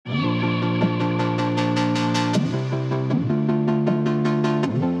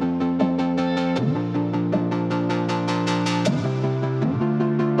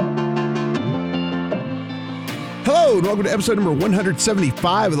Welcome to episode number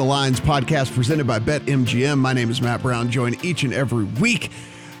 175 of the Lines Podcast presented by BetMGM. My name is Matt Brown, joined each and every week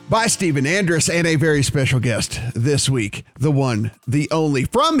by Steven Andrus and a very special guest this week, the one, the only,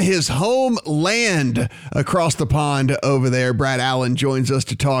 from his homeland across the pond over there. Brad Allen joins us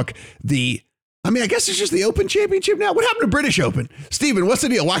to talk I guess it's just the Open Championship now. What happened to British Open? Steven, what's the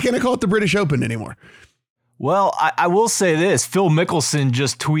deal? Why can't I call it the British Open anymore? Well, I will say this. Phil Mickelson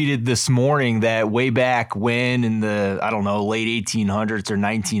just tweeted this morning that way back when in the, late 1800s or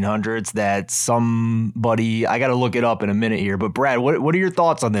 1900s that somebody, I got to look it up in a minute here, but Brad, what are your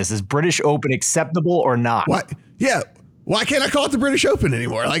thoughts on this? Is British Open acceptable or not? What? Yeah. Why can't I call it the British Open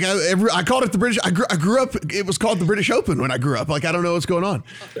anymore? Like I called it the British. I grew up. It was called the British Open when I grew up. Like I don't know what's going on.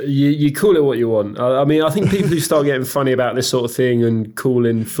 You call it what you want. I think people who start getting funny about this sort of thing and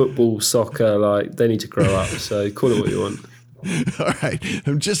calling football soccer, like they need to grow up. So call it what you want. All right.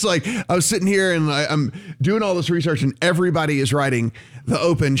 I'm just like, I was sitting here and I'm doing all this research and everybody is writing the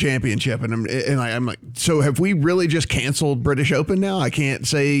Open Championship. And I'm like, so have we really just canceled British Open now? I can't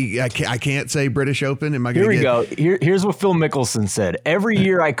say British Open. Am I going to go. Here's what Phil Mickelson said. Every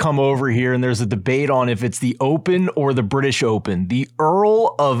year I come over here and there's a debate on if it's the Open or the British Open. The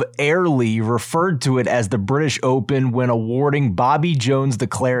Earl of Airlie referred to it as the British Open when awarding Bobby Jones the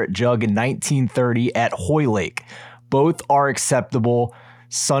Claret Jug in 1930 at Hoylake. Both are acceptable.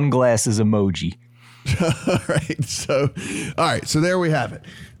 Sunglasses emoji. All right. So there we have it.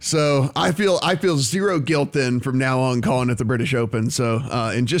 So I feel zero guilt then from now on calling it the British Open. So,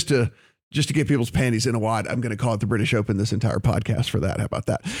 and just to get people's panties in a wad, I'm going to call it the British Open this entire podcast for that. How about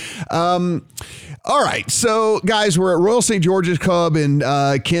that? All right. So, guys, we're at Royal St. George's Club in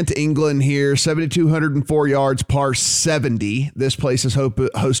Kent, England here, 7,204 yards, par 70. This place has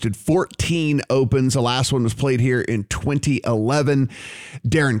hosted 14 Opens. The last one was played here in 2011.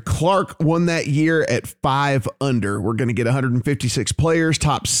 Darren Clarke won that year at 5 under. We're going to get 156 players,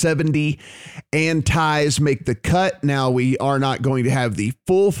 top 70, and ties make the cut. Now, we are not going to have the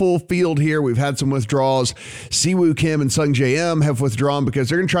full field here. We've had some withdrawals. Siwoo Kim and Sung J M have withdrawn because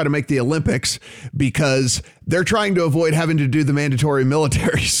they're going to try to make the Olympics because they're trying to avoid having to do the mandatory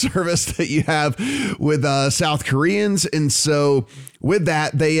military service that you have with South Koreans. And so with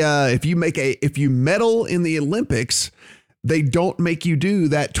that, they if you medal in the Olympics, they don't make you do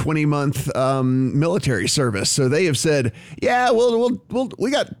that 20-month military service. So they have said, yeah,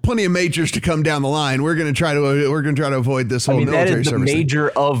 we got plenty of majors to come down the line. We're going to try to avoid this whole military service. That is the major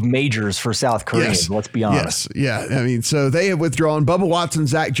of majors for South Korea. Yes. Let's be honest. Yes. Yeah. So they have withdrawn. Bubba Watson,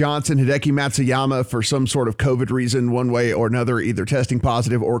 Zach Johnson, Hideki Matsuyama for some sort of COVID reason, one way or another, either testing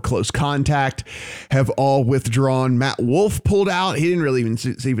positive or close contact, have all withdrawn. Matt Wolff pulled out. He didn't really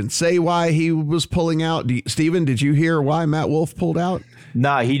even say why he was pulling out. Steven, did you hear why Matt Wolff pulled out?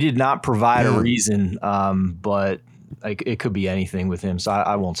 No, he did not provide a reason, but it could be anything with him, so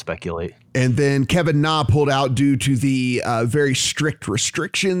I won't speculate. And then Kevin Na pulled out due to the very strict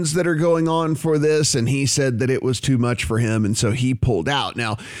restrictions that are going on for this, and he said that it was too much for him, and so he pulled out.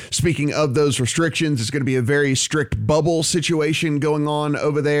 Now, speaking of those restrictions, it's going to be a very strict bubble situation going on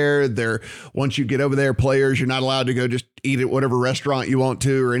over there. Once you get over there, players, you're not allowed to go just eat at whatever restaurant you want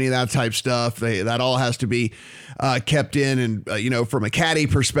to or any of that type stuff. That all has to be kept in. And, from a caddy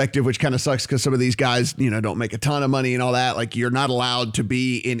perspective, which kind of sucks because some of these guys, don't make a ton of money and all that. Like you're not allowed to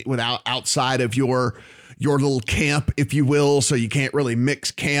be outside of your little camp, if you will. So you can't really mix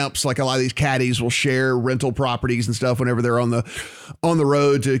camps. Like a lot of these caddies will share rental properties and stuff whenever they're on the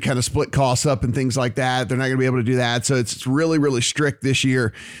road to kind of split costs up and things like that. They're not going to be able to do that. So it's really, really strict this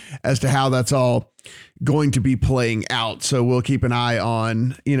year as to how that's all going to be playing out. So we'll keep an eye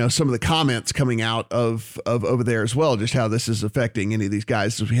on, some of the comments coming out of over there as well, just how this is affecting any of these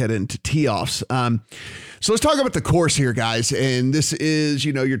guys as we head into tee offs. So let's talk about the course here, guys. And this is,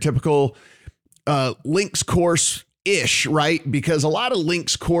 your typical links course ish, right? Because a lot of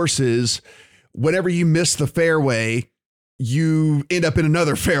links courses, whenever you miss the fairway, you end up in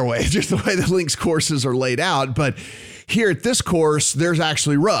another fairway, just the way the links courses are laid out. But here at this course, there's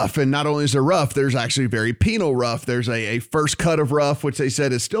actually rough. And not only is there rough, there's actually very penal rough. There's a first cut of rough, which they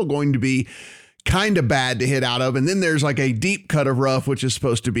said is still going to be kind of bad to hit out of. And then there's like a deep cut of rough, which is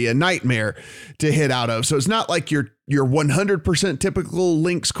supposed to be a nightmare to hit out of. So it's not like your 100% typical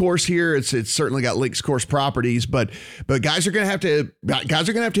links course here. It's certainly got links course properties, but guys are going to have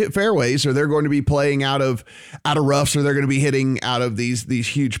to hit fairways, or they're going to be playing out of roughs, or they're going to be hitting out of these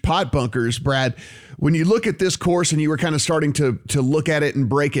huge pot bunkers. Brad, when you look at this course and you were kind of starting to look at it and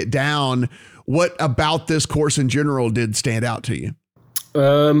break it down, what about this course in general did stand out to you?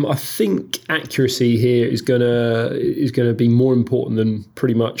 I think accuracy here is gonna be more important than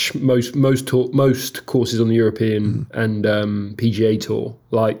pretty much most courses on the European and PGA Tour.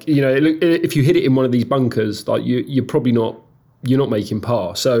 Like, you know, if you hit it in one of these bunkers, like you're probably not. You're not making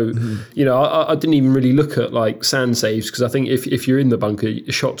par. So, you know, I didn't even really look at like sand saves, because I think if you're in the bunker,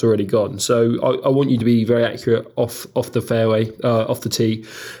 your shot's already gone. So I want you to be very accurate off the fairway, off the tee.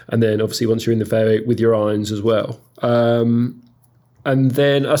 And then obviously once you're in the fairway with your irons as well. And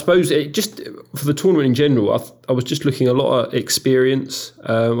then I suppose it just for the tournament in general, I was just looking a lot at experience.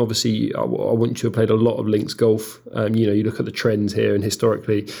 Obviously, I want you to have played a lot of links golf. You know, you look at the trends here, and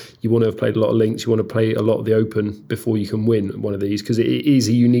historically, you want to have played a lot of links. You want to play a lot of the Open before you can win one of these, because it is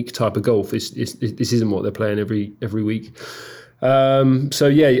a unique type of golf. This isn't what they're playing every week. So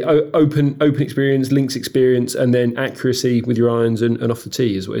yeah, open experience, links experience, and then accuracy with your irons and off the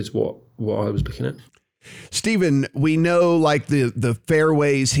tee is what I was looking at. Stephen, we know like the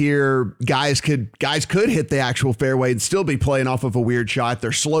fairways here, guys could hit the actual fairway and still be playing off of a weird shot.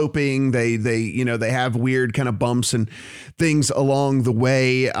 They're sloping. They have weird kind of bumps and things along the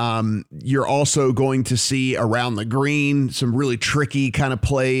way. You're also going to see around the green some really tricky kind of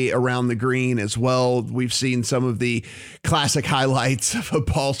play around the green as well. We've seen some of the classic highlights of a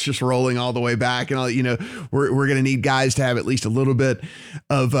ball just rolling all the way back, and you know, we're going to need guys to have at least a little bit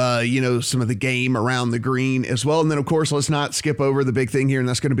of some of the game around the green as well. And then of course, let's not skip over the big thing here, and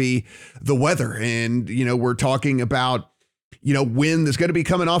that's going to be the weather. And you know, we're talking about wind that's going to be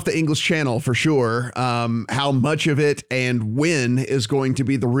coming off the English Channel for sure. How much of it and when is going to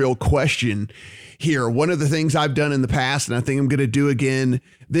be the real question here. One of the things I've done in the past, and I think I'm going to do again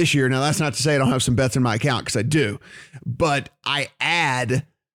this year. Now, that's not to say I don't have some bets in my account, because I do, but I add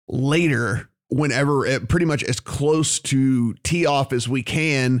later whenever pretty much as close to tee off as we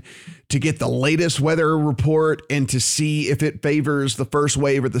can to get the latest weather report and to see if it favors the first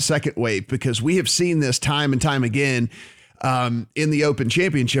wave or the second wave, because we have seen this time and time again in the Open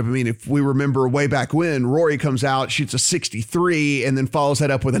Championship. I mean, if we remember way back when, Rory comes out, shoots a 63, and then follows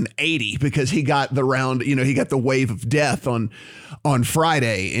that up with an 80 because he got the round, he got the wave of death on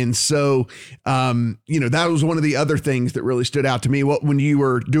Friday. And so, that was one of the other things that really stood out to me. When you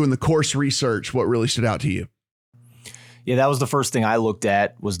were doing the course research, what really stood out to you? Yeah, that was the first thing I looked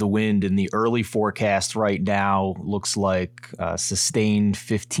at, was the wind. And the early forecast right now looks like sustained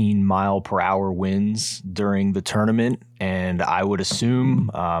 15 mile per hour winds during the tournament. And I would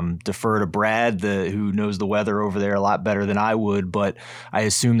assume, defer to Brad, who knows the weather over there a lot better than I would, but I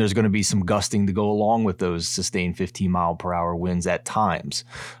assume there's going to be some gusting to go along with those sustained 15 mile per hour winds at times.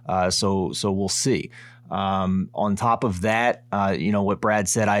 So we'll see. On top of that, what Brad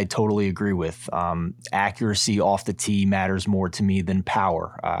said, I totally agree with. Accuracy off the tee matters more to me than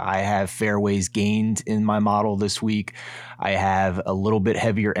power. I have fairways gained in my model this week. I have a little bit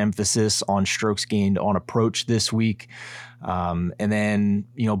heavier emphasis on strokes gained on approach this week. And then,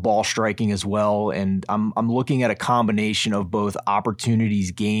 ball striking as well. And I'm looking at a combination of both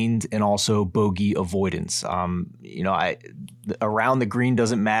opportunities gained and also bogey avoidance. Around the green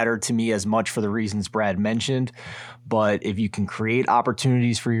doesn't matter to me as much for the reasons Brad mentioned, but if you can create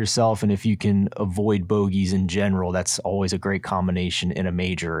opportunities for yourself and if you can avoid bogeys in general, that's always a great combination in a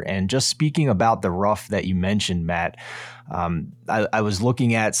major. And just speaking about the rough that you mentioned, Matt, I was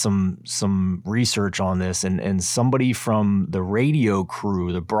looking at some research on this, and somebody from the radio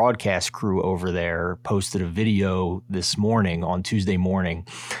crew, the broadcast crew over there, posted a video this morning on Tuesday morning.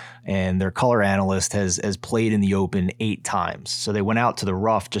 And their color analyst has played in the Open 8 times. So they went out to the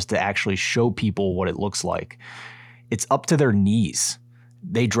rough just to actually show people what it looks like. It's up to their knees.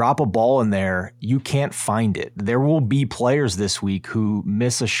 They drop a ball in there, you can't find it. There will be players this week who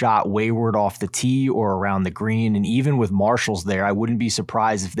miss a shot wayward off the tee or around the green. And even with marshals there, I wouldn't be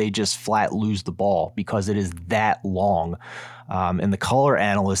surprised if they just flat lose the ball because it is that long. And the color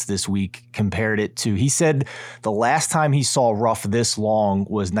analyst this week compared it to, he said the last time he saw rough this long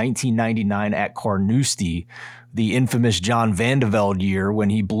was 1999 at Carnoustie, the infamous John Van de Velde year when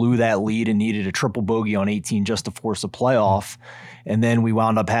he blew that lead and needed a triple bogey on 18 just to force a playoff. And then we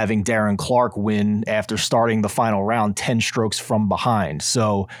wound up having Darren Clarke win after starting the final round 10 strokes from behind.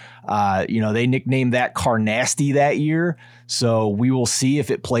 So, they nicknamed that Carnasty that year. So we will see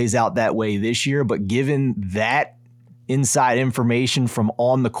if it plays out that way this year. But given that inside information from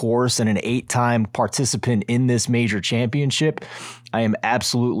on the course and an 8-time participant in this major championship, I am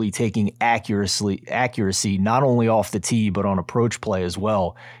absolutely taking accuracy, not only off the tee, but on approach play as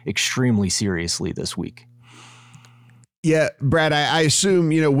well, extremely seriously this week. Yeah, Brad, I assume,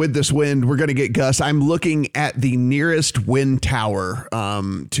 with this wind, we're going to get gusts. I'm looking at the nearest wind tower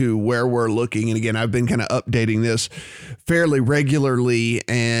to where we're looking. And again, I've been kind of updating this fairly regularly.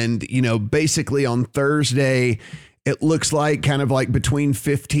 And, basically on Thursday, it looks like kind of like between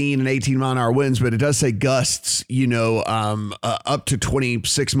 15 and 18 mile an hour winds, but it does say gusts, up to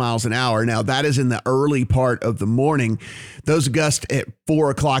 26 miles an hour. Now, that is in the early part of the morning. Those gusts at 4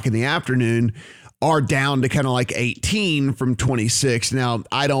 o'clock in the afternoon are down to kind of like 18 from 26. Now,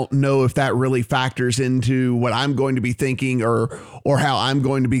 I don't know if that really factors into what I'm going to be thinking or how I'm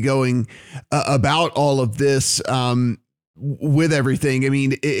going to be going about all of this with everything. I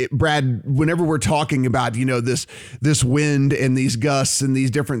mean, Brad, whenever we're talking about, this wind and these gusts and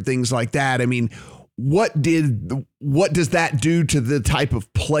these different things like that, I mean, what does that do to the type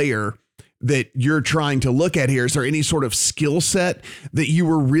of player that you're trying to look at here? Is there any sort of skill set that you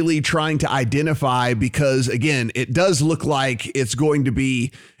were really trying to identify? Because again, it does look like it's going to be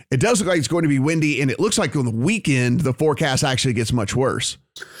windy, and it looks like on the weekend, the forecast actually gets much worse.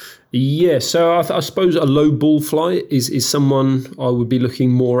 Yeah, so I suppose a low ball flight is someone I would be looking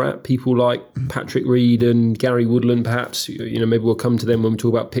more at. People like Patrick Reed and Gary Woodland, perhaps. Maybe we'll come to them when we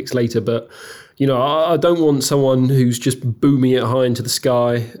talk about picks later. But I don't want someone who's just booming it high into the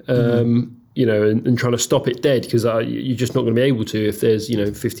sky, and trying to stop it dead, because you're just not going to be able to if there's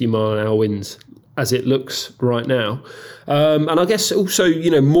 50 mile an hour winds, as it looks right now. And I guess also,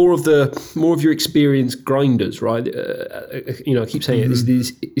 more of your experienced grinders, right? I keep saying this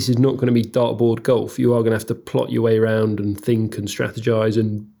is not going to be dartboard golf. You are going to have to plot your way around and think and strategize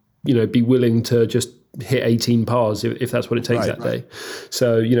and, be willing to just hit 18 pars if that's what it takes that day.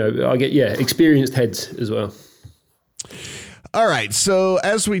 So, I get, experienced heads as well. All right. So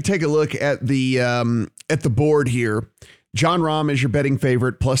as we take a look at the board here, Jon Rahm is your betting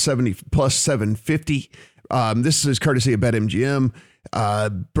favorite, plus 750. This is courtesy of BetMGM.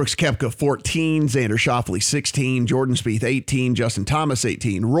 Brooks Koepka 14, Xander Schauffele 16, Jordan Spieth 18, Justin Thomas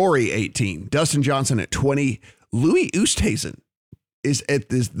 18, Rory 18, Dustin Johnson at 20, Louis Oosthuizen is at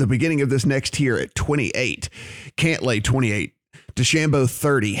the beginning of this next tier at 28, Cantlay 28, DeChambeau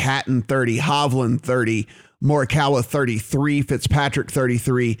 30, Hatton 30, Hovland 30, Morikawa 33, Fitzpatrick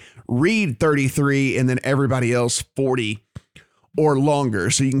 33, Reed 33, and then everybody else 40 or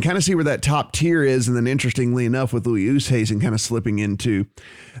longer. So you can kind of see where that top tier is. And then interestingly enough, with Louis Oosthuizen kind of slipping into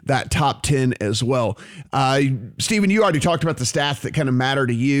that top 10 as well. Stephen, you already talked about the stats that kind of matter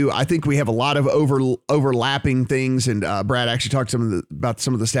to you. I think we have a lot of overlapping things. And Brad actually talked about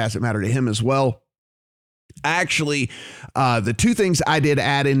some of the stats that matter to him as well. Actually, the two things I did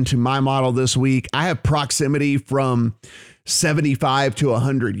add into my model this week, I have proximity from 75 to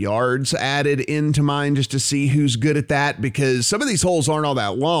 100 yards added into mine just to see who's good at that, because some of these holes aren't all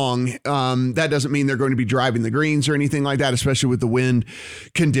that long. That doesn't mean they're going to be driving the greens or anything like that, especially with the wind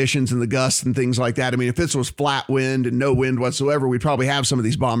conditions and the gusts and things like that. I mean, if this was flat wind and no wind whatsoever, we'd probably have some of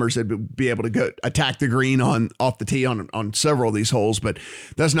these bombers that would be able to go attack the green off the tee on several of these holes, but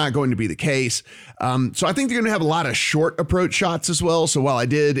that's not going to be the case. So I think they're going to have a lot of short approach shots as well. So while I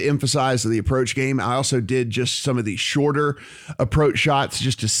did emphasize the approach game, I also did just some of the shorter approach shots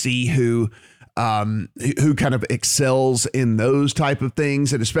just to see who kind of excels in those type of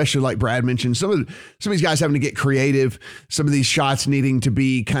things. And especially like Brad mentioned, some of these guys having to get creative, some of these shots needing to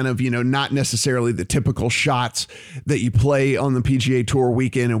be kind of, not necessarily the typical shots that you play on the PGA Tour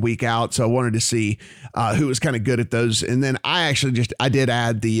week in and week out. So I wanted to see who was kind of good at those. And then I did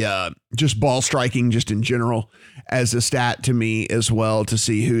add the just ball striking just in general as a stat to me as well, to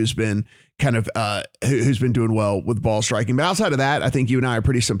see who's been kind of who's been doing well with ball striking. But outside of that, I think you and I are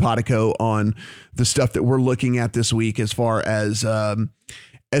pretty simpatico on the stuff that we're looking at this week as far as to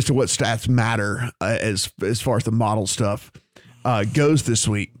what stats matter as far as the model stuff goes this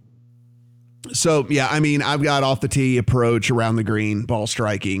week. So, yeah, I mean, I've got off the tee, approach, around the green, ball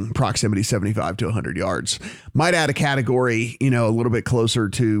striking, proximity 75 to 100 yards. Might add a category, a little bit closer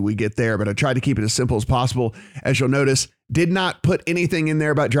to we get there, but I tried to keep it as simple as possible. As you'll notice, did not put anything in there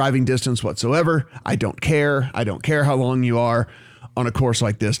about driving distance whatsoever. I don't care. I don't care how long you are on a course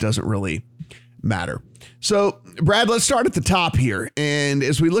like this. Doesn't really matter. So, Brad, let's start at the top here. And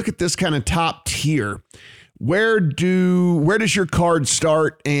as we look at this kind of top tier, where does your card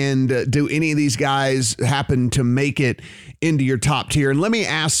start, and do any of these guys happen to make it into your top tier? And let me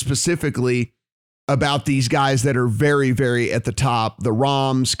ask specifically about these guys that are very, very at the top: the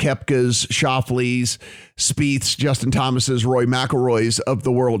Rahms, Koepkas, Schauffele's, Spieths, Justin Thomas's, Rory McIlroy's of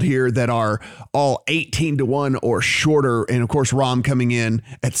the world here that are all 18 to 1 or shorter. And of course, Rahm coming in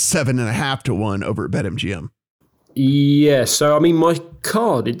at 7.5 to 1 over at BetMGM. Yeah, so I mean, my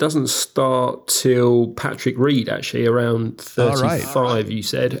card, it doesn't start till Patrick Reed, actually, around 35, All right. You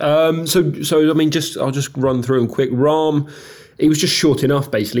said. So I mean, I'll just run through them quick. Rahm, he was just short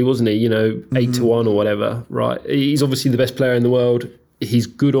enough, basically, wasn't he? 8-1 or whatever, right? He's obviously the best player in the world. He's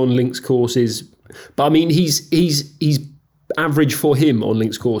good on links courses. But I mean, he's average for him on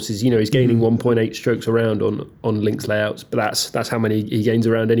links courses. He's gaining 1.8 strokes around on links layouts, but that's how many he gains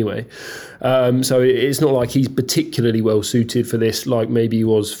around anyway. So it's not like he's particularly well suited for this, like maybe he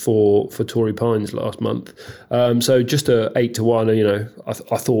was for Torrey Pines last month. So just a 8-1.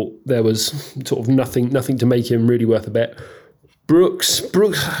 I thought there was sort of nothing to make him really worth a bet. Brooks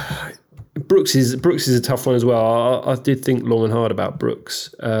is a tough one as well. I did think long and hard about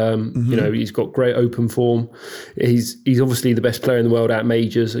Brooks. He's got great open form. He's obviously the best player in the world at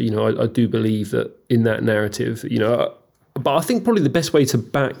majors. I do believe that in that narrative. But I think probably the best way to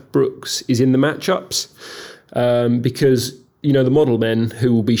back Brooks is in the matchups, because the model men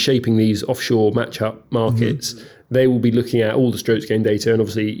who will be shaping these offshore matchup markets, they will be looking at all the strokes gain data, and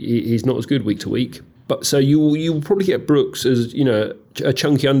obviously he's not as good week to week. But so you will probably get Brooks as a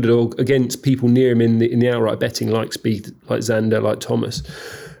chunky underdog against people near him in the outright betting, like Spieth, like Xander, like Thomas,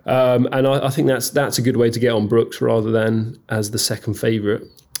 and I think that's a good way to get on Brooks rather than as the second favourite.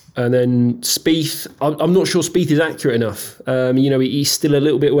 And then Spieth, I'm not sure Spieth is accurate enough. He's still a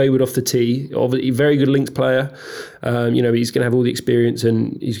little bit wayward off the tee. Obviously, very good links player. He's going to have all the experience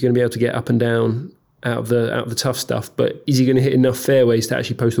and he's going to be able to get up and down out of the tough stuff. But is he going to hit enough fairways to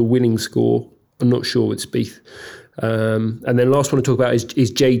actually post a winning score? I'm not sure with Spieth. And then last one to talk about is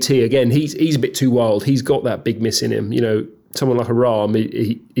JT. Again, he's a bit too wild. He's got that big miss in him. Someone like a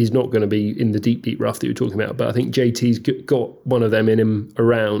Rahm, he's not going to be in the deep rough that you're talking about. But I think JT's got one of them in him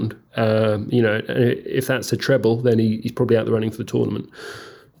around. If that's a treble, then he's probably out the running for the tournament.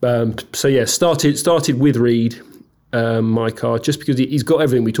 Started with Reed, my card, just because he's got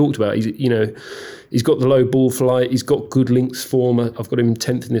everything we talked about. He's got the low ball flight. He's got good links form. I've got him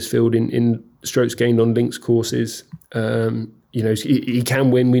 10th in this field in strokes gained on links courses. He can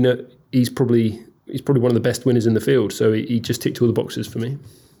win. We know he's probably one of the best winners in the field. So he just ticked all the boxes for me.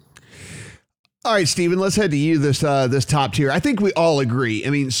 All right, Stephen, let's head to you this top tier. I think we all agree. I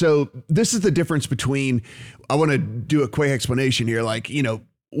mean, so this is the difference between, I want to do a quick explanation here.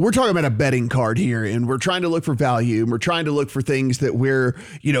 We're talking about a betting card here, and we're trying to look for value, and we're trying to look for things that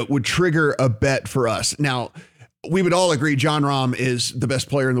would trigger a bet for us. Now, we would all agree Jon Rahm is the best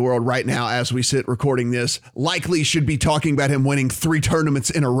player in the world right now as we sit recording this. Likely should be talking about him winning 3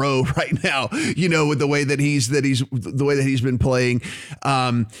 tournaments in a row right now, with the way that he's been playing.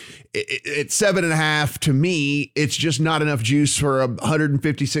 At 7.5, to me, it's just not enough juice for a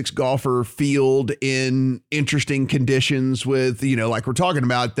 156 golfer field in interesting conditions with, like we're talking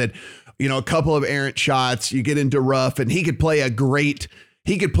about, that, a couple of errant shots, you get into rough, and he could play great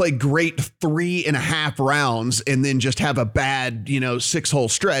 3.5 rounds and then just have a bad, 6-hole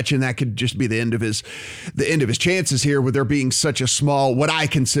stretch. And that could just be the end of his chances here, with there being such a small, what I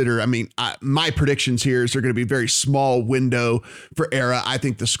consider, my predictions here is they're going to be very small window for Era. I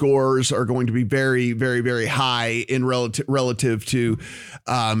think the scores are going to be very, very, very high in relative to,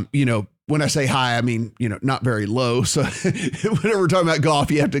 when I say high, I mean, not very low. So whenever we're talking about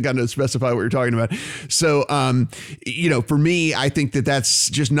golf, you have to kind of specify what you're talking about. So, for me, I think that's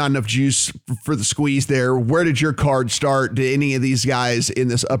just not enough juice for the squeeze there. Where did your card start? Did any of these guys in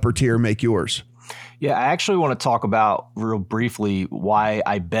this upper tier make yours? Yeah, I actually want to talk about real briefly why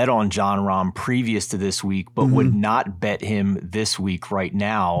I bet on Jon Rahm previous to this week, but would not bet him this week right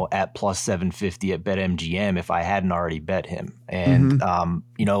now at plus 750 at BetMGM if I hadn't already bet him. And,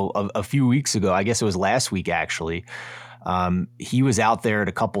 a few weeks ago, I guess it was last week actually, he was out there at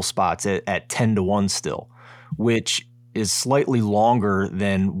a couple spots at 10-1 still, which is slightly longer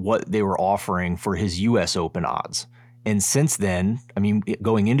than what they were offering for his U.S. Open odds. And since then,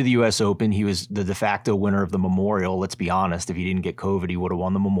 going into the U.S. Open, he was the de facto winner of the Memorial. Let's be honest. If he didn't get COVID, he would have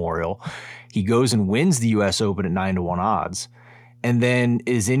won the Memorial. He goes and wins the U.S. Open at 9-1 odds, and then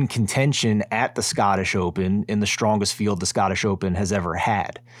is in contention at the Scottish Open in the strongest field the Scottish Open has ever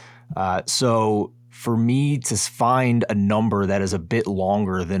had. So for me to find a number that is a bit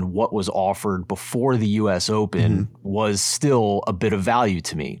longer than what was offered before the U.S. Open was still a bit of value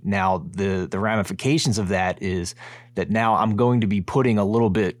to me. Now, the ramifications of that is that now I'm going to be putting a little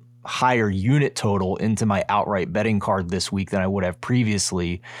bit higher unit total into my outright betting card this week than I would have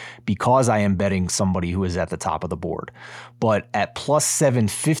previously, because I am betting somebody who is at the top of the board. But at plus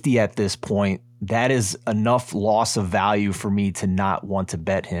 750 at this point, that is enough loss of value for me to not want to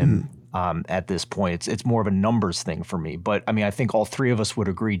bet him at this point. It's more of a numbers thing for me. But I mean, I think all three of us would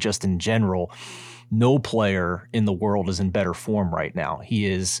agree just in general, no player in the world is in better form right now. He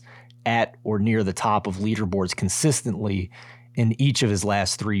is at or near the top of leaderboards consistently in each of his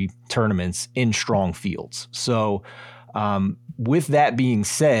last three tournaments in strong fields. So with that being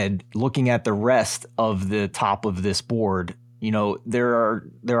said, looking at the rest of the top of this board, there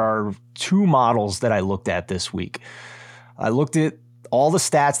are two models that I looked at this week. I looked at all the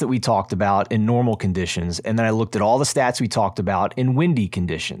stats that we talked about in normal conditions, and then I looked at all the stats we talked about in windy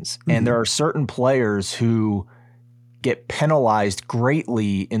conditions. Mm-hmm. And there are certain players who get penalized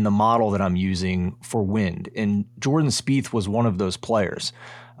greatly in the model that I'm using for wind. And Jordan Spieth was one of those players.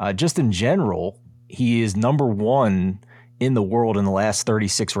 Just in general, he is number one in the world in the last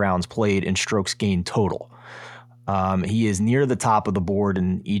 36 rounds played in strokes gained total. He is near the top of the board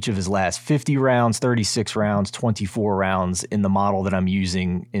in each of his last 50 rounds, 36 rounds, 24 rounds in the model that I'm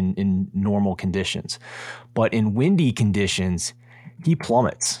using in normal conditions. But in windy conditions, he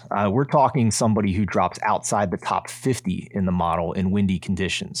plummets. We're talking somebody who drops outside the top 50 in the model in windy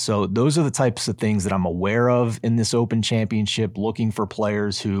conditions. So those are the types of things that I'm aware of in this Open Championship, looking for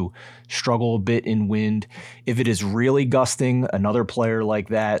players who struggle a bit in wind. If it is really gusting, another player like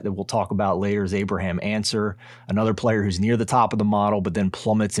that we'll talk about later is Abraham Ancer, another player who's near the top of the model, but then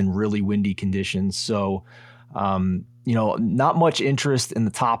plummets in really windy conditions. So, not much interest in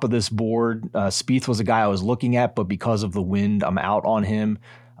the top of this board. Spieth was a guy I was looking at, but because of the wind, I'm out on him.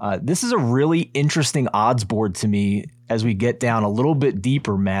 This is a really interesting odds board to me as we get down a little bit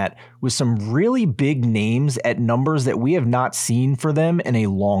deeper, Matt, with some really big names at numbers that we have not seen for them in a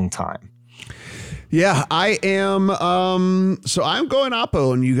long time. Yeah, I am. So I'm going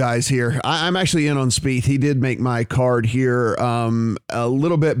oppo on you guys here. I'm actually in on Spieth. He did make my card here a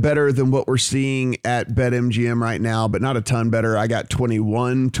little bit better than what we're seeing at BetMGM right now, but not a ton better. I got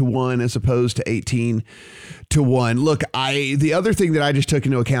 21-1 as opposed to 18-1. Look, the other thing that I just took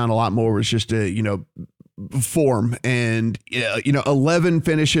into account a lot more was just form, and 11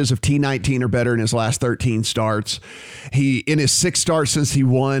 finishes of T19 or better in his last 13 starts. He, in his 6 starts since he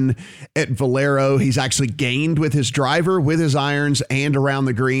won at Valero, he's actually gained with his driver, with his irons, and around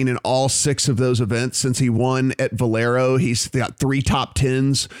the green in all 6 of those events since he won at Valero. He's got 3 top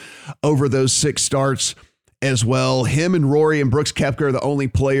 10s over those 6 starts as well. Him and Rory and Brooks Koepka are the only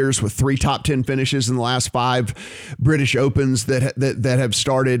players with 3 top 10 finishes in the last 5 British Opens that have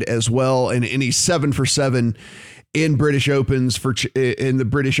started as well. And he's 7 for 7 in British Opens in the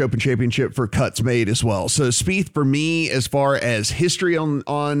British Open Championship for cuts made as well. So Spieth, for me, as far as history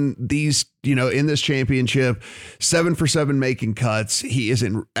on these, in this championship, 7 for 7 making cuts. He is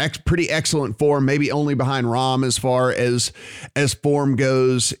in pretty excellent form, maybe only behind Rahm as far as form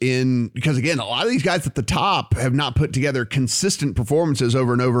goes, because again, a lot of these guys at the top have not put together consistent performances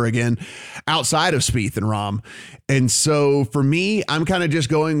over and over again outside of Spieth and Rahm. And so for me, I'm kind of just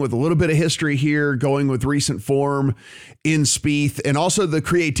going with a little bit of history here, going with recent form in Spieth, and also the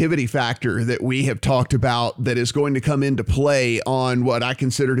creativity factor that we have talked about that is going to come into play on what I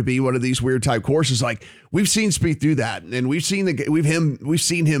consider to be one of these weird type courses. Like, we've seen Spieth do that, and we've seen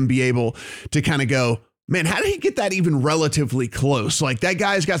him be able to kind of go, man, how did he get that even relatively close? Like, that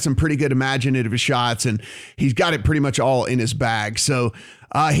guy's got some pretty good imaginative shots, and he's got it pretty much all in his bag. So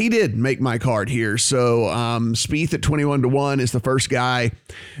he did make my card here. So Spieth at 21-1 is the first guy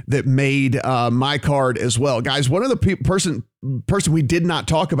that made my card as well. Guys, one of the person we did not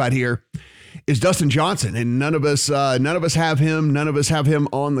talk about here is Dustin Johnson, and none of us have him. None of us have him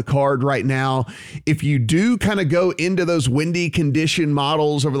on the card right now. If you do kind of go into those windy condition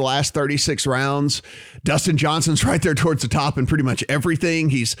models over the last 36 rounds, Dustin Johnson's right there towards the top in pretty much everything.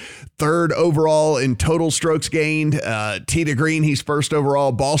 He's 3rd overall in total strokes gained. Tee to green, he's 1st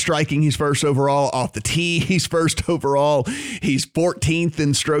overall. Ball striking, he's 1st overall. Off the tee, he's 1st overall. He's 14th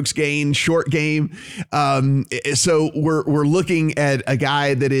in strokes gained, short game. So we're looking at a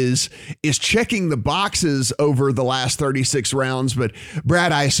guy that is checking the boxes over the last 36 rounds. But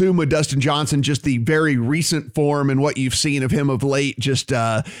Brad, I assume with Dustin Johnson, just the very recent form and what you've seen of him of late just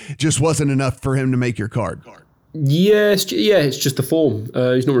wasn't enough for him to make your card. It's just the form.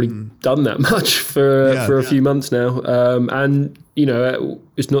 He's not really done that much for a few months now, and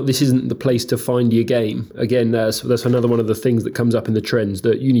this isn't the place to find your game. Again, that's another one of the things that comes up in the trends,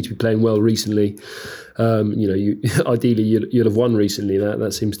 that you need to be playing well recently. Ideally you'll have won recently.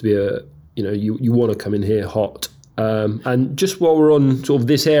 That seems to be you want to come in here hot. And just while we're on sort of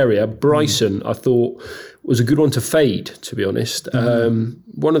this area, Bryson, I thought was a good one to fade, to be honest.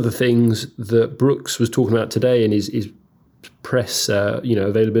 One of the things that Brooks was talking about today in his press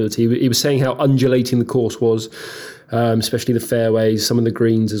availability, he was saying how undulating the course was. especially the fairways, some of the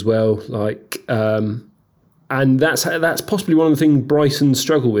greens as well. And that's possibly one of the things Bryson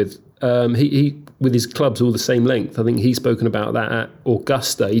struggled with. He with his clubs all the same length. I think he's spoken about that at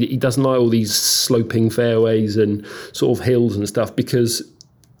Augusta. He doesn't like all these sloping fairways and sort of hills and stuff because,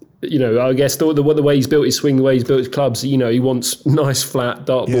 I guess the way he's built his swing, the way he's built his clubs, he wants nice flat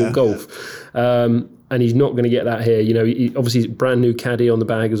dartboard golf, and he's not going to get that here. He obviously brand new caddy on the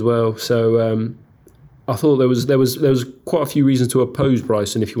bag as well. So I thought there was quite a few reasons to oppose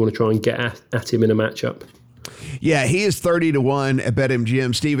Bryson if you want to try and get at him in a matchup. Yeah, he is 30-1 at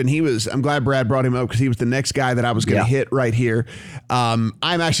BetMGM. Steven, I'm glad Brad brought him up because he was the next guy that I was going to hit right here. I'm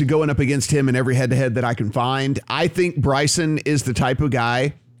actually going up against him in every head-to-head that I can find. I think Bryson is the type of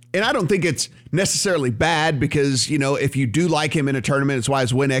guy, and I don't think it's necessarily bad because, if you do like him in a tournament, it's why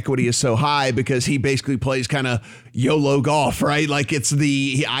his win equity is so high because he basically plays kind of YOLO golf, right? Like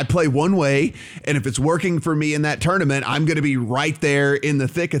I play one way, and if it's working for me in that tournament, I'm going to be right there in the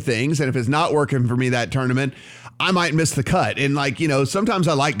thick of things. And if it's not working for me that tournament, I might miss the cut. And sometimes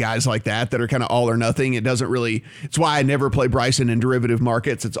I like guys like that are kind of all or nothing. It's why I never play Bryson in derivative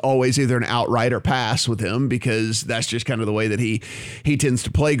markets. It's always either an outright or pass with him because that's just kind of the way that he tends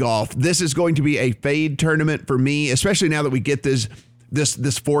to play golf. This is going to be a fade tournament for me, especially now that we get this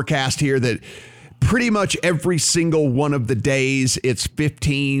forecast here that pretty much every single one of the days it's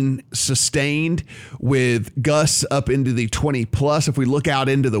 15 sustained with gusts up into the 20 plus. If we look out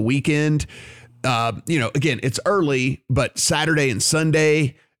into the weekend, again, it's early, but Saturday and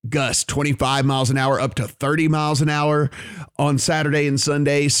Sunday, gusts 25 miles an hour up to 30 miles an hour on Saturday and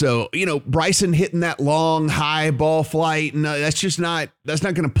Sunday. So, Bryson hitting that long, high ball flight, no, that's not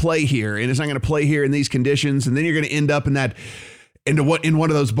going to play here. And it's not going to play here in these conditions. And then you're going to end up in one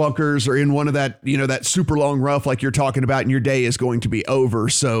of those bunkers or in one of that, that super long rough like you're talking about, and your day is going to be over.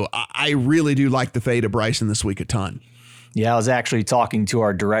 So I really do like the fade of Bryson this week a ton. Yeah, I was actually talking to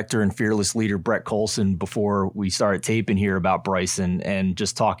our director and fearless leader, Brett Colson, before we started taping here about Bryson and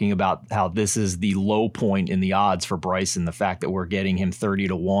just talking about how this is the low point in the odds for Bryson, the fact that we're getting him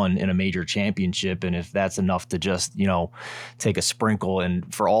 30-1 in a major championship. And if that's enough to just, take a sprinkle.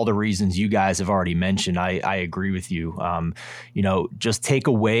 And for all the reasons you guys have already mentioned, I agree with you. Just take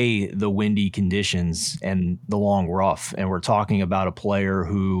away the windy conditions and the long rough. And we're talking about a player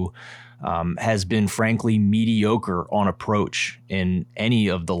who has been frankly mediocre on approach in any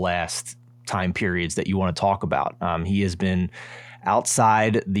of the last time periods that you want to talk about. He has been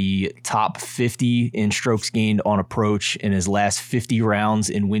outside the top 50 in strokes gained on approach in his last 50 rounds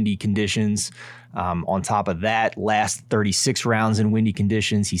in windy conditions. On top of that, last 36 rounds in windy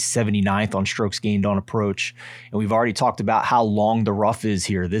conditions, he's 79th on strokes gained on approach. And we've already talked about how long the rough is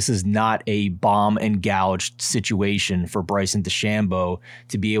here. This is not a bomb and gouged situation for Bryson DeChambeau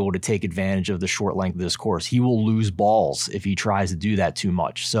to be able to take advantage of the short length of this course. He will lose balls if he tries to do that too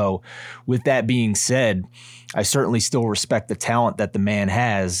much. So with that being said, I certainly still respect the talent that the man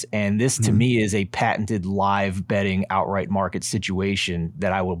has. And this to me is a patented live betting outright market situation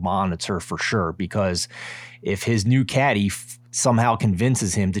that I will monitor for sure, because if his new caddy somehow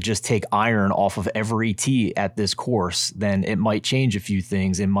convinces him to just take iron off of every tee at this course, then it might change a few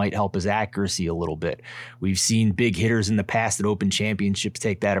things. It might help his accuracy a little bit. We've seen big hitters in the past at Open Championships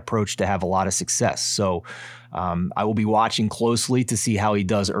take that approach to have a lot of success. So I will be watching closely to see how he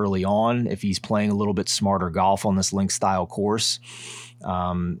does early on, if he's playing a little bit smarter golf on this link style course,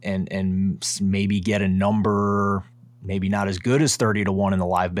 and maybe get a number maybe not as good as 30-1 in the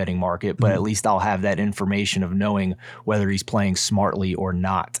live betting market, but at least I'll have that information of knowing whether he's playing smartly or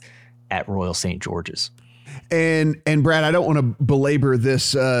not at Royal St. George's. And Brad, I don't want to belabor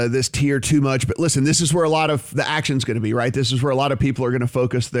this tier too much, but listen, this is where a lot of the action's going to be, right? This is where a lot of people are going to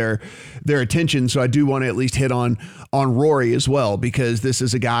focus their attention. So I do want to at least hit on Rory as well, because this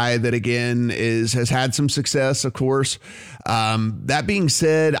is a guy that again has had some success, of course. That being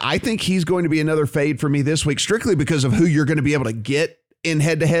said, I think he's going to be another fade for me this week, strictly because of who you're going to be able to get in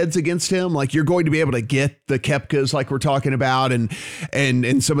head-to-heads against him. Like, you're going to be able to get the Koepkas like we're talking about, and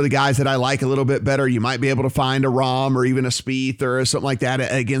some of the guys that I like a little bit better. You might be able to find a Rahm or even a Spieth or something like that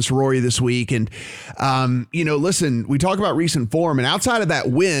against Rory this week. And, listen, we talk about recent form, and outside of that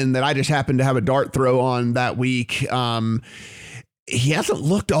win that I just happened to have a dart throw on that week, he hasn't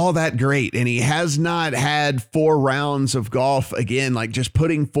looked all that great, and he has not had 4 rounds of golf again. Like, just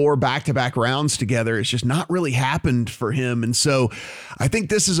putting 4 back-to-back rounds together, it's just not really happened for him. And so I think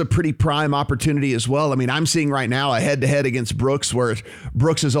this is a pretty prime opportunity as well. I mean, I'm seeing right now a head-to-head against Brooks, where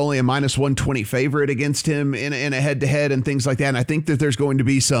Brooks is only a minus 120 favorite against him in a head-to-head and things like that. And I think that there's going to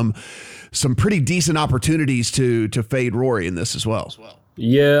be some pretty decent opportunities to fade Rory in this as well.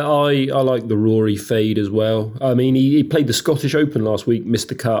 Yeah, I like the Rory fade as well. I mean, he played the Scottish Open last week, missed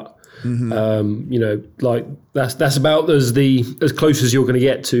the cut. You know, like that's about as close as you're going to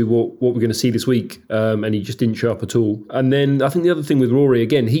get to what we're going to see this week. And he just didn't show up at all. And then I think the other thing with Rory,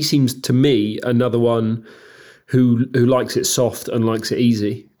 again, he seems to me another one who likes it soft and likes it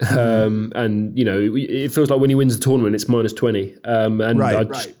easy. And, you know, it feels like when he wins the tournament, it's -20. And right.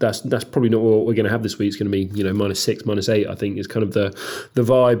 That's probably not what we're going to have this week. It's going to be, you know, -6, -8, I think is kind of the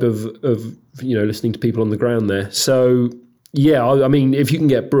vibe of, you know, listening to people on the ground there. So, yeah, I mean, if you can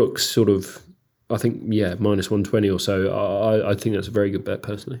get Brooks sort of, I think, yeah, -120 or so, I think that's a very good bet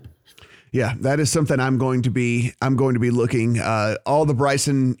personally. Yeah, that is something I'm going to be looking. All the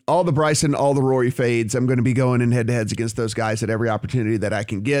Bryson, all the Rory fades. I'm going to be going in head-to-heads against those guys at every opportunity that I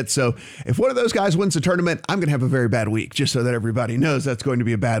can get. So if one of those guys wins the tournament, I'm going to have a very bad week, just so that everybody knows that's going to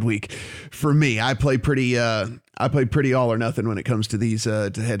be a bad week for me. I play pretty all or nothing when it comes to these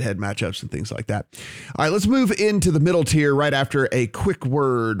to head-to-head matchups and things like that. All right, let's move into the middle tier right after a quick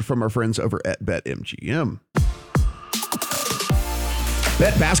word from our friends over at BetMGM.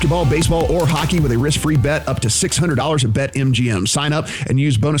 Bet basketball, baseball, or hockey with a risk-free bet up to $600 at BetMGM. Sign up and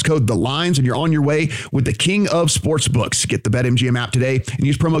use bonus code THELINES, and you're on your way with the king of sportsbooks. Get the BetMGM app today and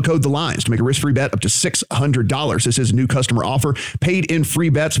use promo code THELINES to make a risk-free bet up to $600. This is a new customer offer. Paid in free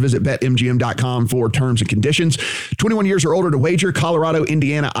bets. Visit BetMGM.com for terms and conditions. 21 years or older to wager. Colorado,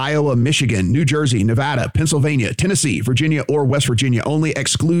 Indiana, Iowa, Michigan, New Jersey, Nevada, Pennsylvania, Tennessee, Virginia, or West Virginia only.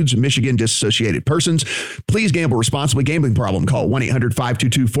 Excludes Michigan disassociated persons. Please gamble responsibly. Gambling problem? Call 1-800-522-4700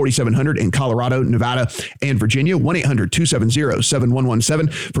 in Colorado, Nevada, and Virginia.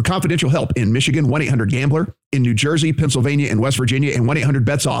 1-800-270-7117 for confidential help in Michigan. 1-800-GAMBLER in New Jersey, Pennsylvania, and West Virginia, and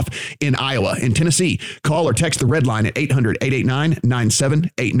 1-800-BETS-OFF in Iowa. In Tennessee, call or text the red line at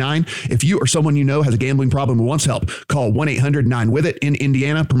 800-889-9789. If you or someone you know has a gambling problem and wants help, call 1-800-9-WITH-IT in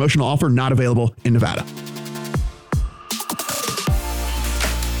Indiana. Promotional offer not available in Nevada.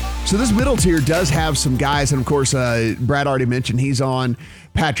 So this middle tier does have some guys, and of course, Brad already mentioned he's on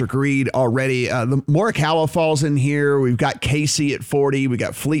Patrick Reed already. The Morikawa falls in here. We've got Casey at 40. We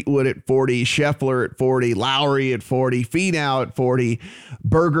got Fleetwood at 40, Scheffler at 40, Lowry at 40, Finau at 40,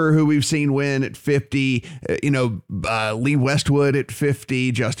 Berger, who we've seen win at 50, Lee Westwood at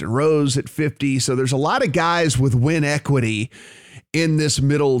 50, Justin Rose at 50. So there's a lot of guys with win equity in this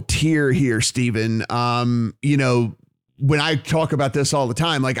middle tier here, Stephen. When I talk about this all the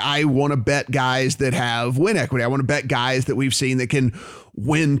time, like I want to bet guys that have win equity. I want to bet guys that we've seen that can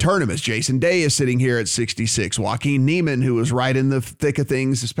win tournaments. Jason Day is sitting here at 66. Joaquin Niemann, who was right in the thick of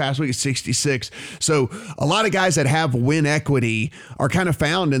things this past week, is 66. So a lot of guys that have win equity are kind of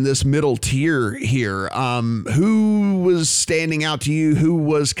found in this middle tier here. Who was standing out to you? Who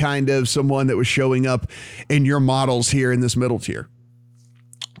was kind of someone that was showing up in your models here in this middle tier?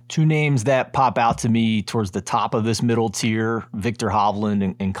 Two names that pop out to me towards the top of this middle tier, Viktor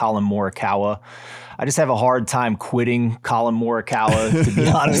Hovland and Collin Morikawa. I just have a hard time quitting Collin Morikawa, to be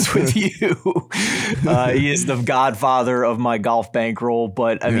honest with you. He is the godfather of my golf bankroll.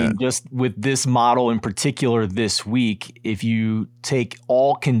 But, I mean, just with this model in particular this week, if you take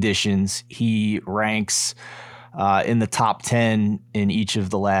all conditions, he ranks in the top 10 in each of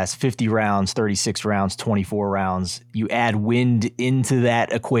the last 50 rounds, 36 rounds, 24 rounds. You add wind into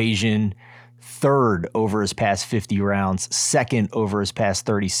that equation, third over his past 50 rounds, second over his past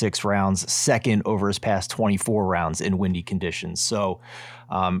 36 rounds, second over his past 24 rounds in windy conditions. So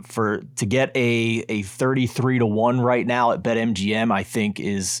to get a 33-1 right now at BetMGM, I think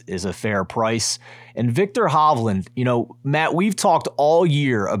is a fair price. And Viktor Hovland, Matt, we've talked all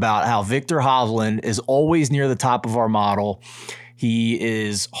year about how Viktor Hovland is always near the top of our model. He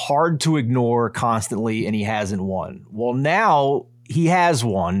is hard to ignore constantly, and he hasn't won. Well, now he has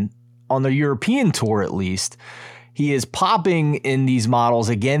won on the European Tour, at least. He is popping in these models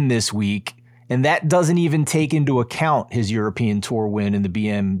again this week, and that doesn't even take into account his European Tour win in the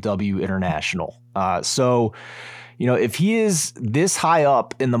BMW International. So, if he is this high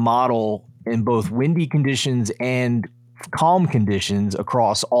up in the model in both windy conditions and calm conditions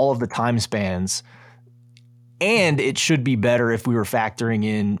across all of the time spans, and it should be better if we were factoring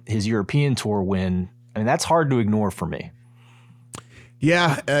in his European Tour win, I mean, that's hard to ignore for me.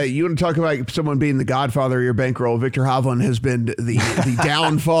 Yeah, you want to talk about someone being the godfather of your bankroll. Viktor Hovland has been the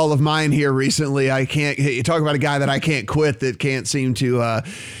downfall of mine here recently. You talk about a guy that I can't quit, that can't seem to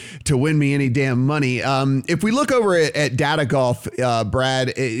to win me any damn money. If we look over at Data Golf,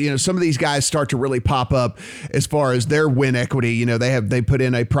 Brad, some of these guys start to really pop up as far as their win equity. They put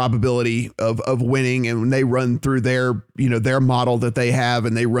in a probability of winning, and when they run through their model that they have,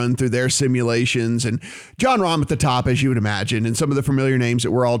 and they run through their simulations, and Jon Rahm at the top, as you would imagine, and some of the familiar names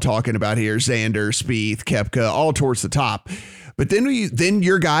that we're all talking about here, Xander, Spieth, Koepka, all towards the top. But then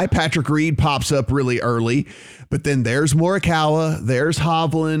your guy, Patrick Reed, pops up really early. But then there's Morikawa, there's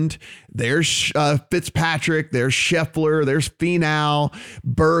Hovland, there's Fitzpatrick, there's Scheffler, there's Finau,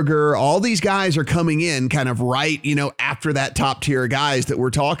 Berger. All these guys are coming in kind of right, after that top tier guys that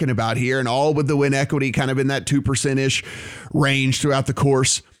we're talking about here, and all with the win equity kind of in that 2%-ish range throughout the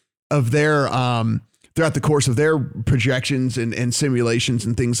course of their projections and simulations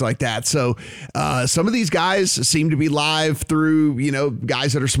and things like that. So some of these guys seem to be live through,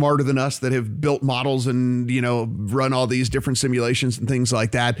 guys that are smarter than us that have built models and, run all these different simulations and things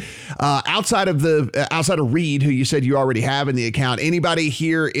like that. Outside of Reed, who you said you already have in the account, anybody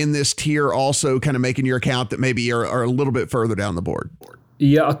here in this tier also kind of making your account that maybe are a little bit further down the board?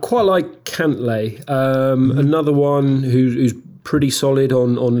 Yeah, I quite like Cantlay. Another one who's pretty solid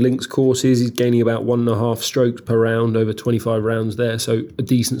on links courses. He's gaining about 1.5 strokes per round over 25 rounds there, so a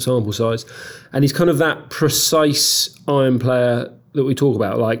decent sample size. And he's kind of that precise iron player that we talk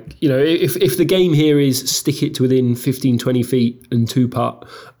about. Like, if the game here is stick it to within 15, 20 feet and 2-putt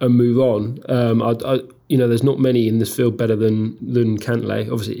and move on, there's not many in this field better than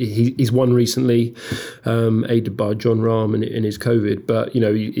Cantlay. Obviously, he's won recently, aided by Jon Rahm in his COVID. But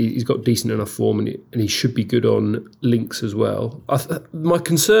he's got decent enough form, and he should be good on links as well. My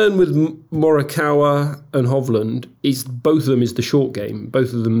concern with Morikawa and Hovland is both of them is the short game.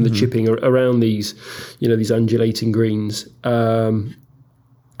 Both of them the chipping around these, these undulating greens, and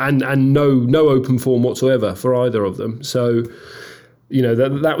no open form whatsoever for either of them. So.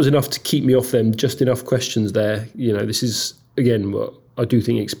 That was enough to keep me off them. Just enough questions there. This is, again, what I do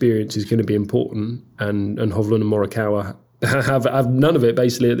think experience is going to be important, and Hovland and Morikawa have none of it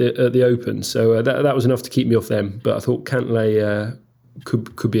basically at the Open. So that was enough to keep me off them. But I thought Cantlay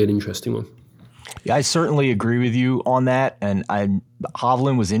could be an interesting one. Yeah, I certainly agree with you on that. And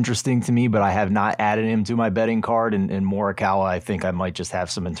Hovland was interesting to me, but I have not added him to my betting card. And Morikawa, I think I might just have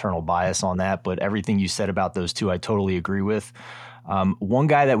some internal bias on that. But everything you said about those two, I totally agree with. One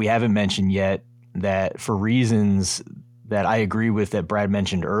guy that we haven't mentioned yet, that for reasons that I agree with that Brad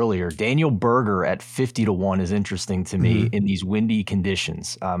mentioned earlier, Daniel Berger at 50-1 is interesting to me in these windy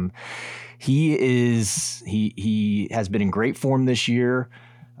conditions. He has been in great form this year.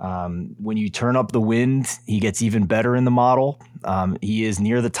 When you turn up the wind, he gets even better in the model. He is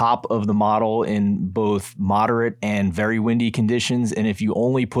near the top of the model in both moderate and very windy conditions. And if you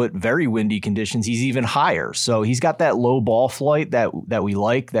only put very windy conditions, he's even higher. So he's got that low ball flight that we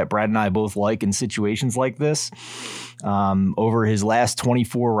like, that Brad and I both like in situations like this. Over his last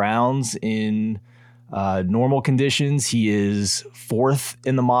 24 rounds in normal conditions, he is 4th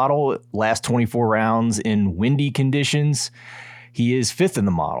in the model. Last 24 rounds in windy conditions, he is 5th in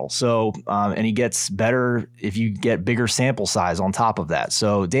the model. So, and he gets better if you get bigger sample size on top of that.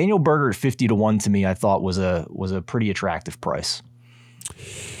 So Daniel Berger at 50-1 to me, I thought was a pretty attractive price.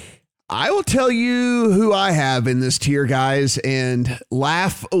 I will tell you who I have in this tier, guys, and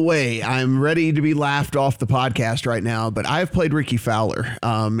laugh away. I'm ready to be laughed off the podcast right now, but I've played Ricky Fowler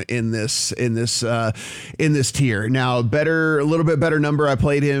in this tier. Now, a little bit better number. I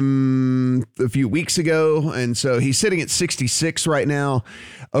played him a few weeks ago, and so he's sitting at 66 right now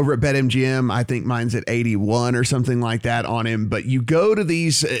over at BetMGM. I think mine's at 81 or something like that on him. But you go to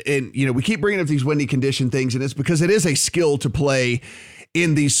these, and we keep bringing up these windy condition things, and it's because it is a skill to play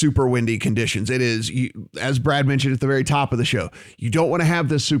in these super windy conditions. It is, as Brad mentioned at the very top of the show, you don't want to have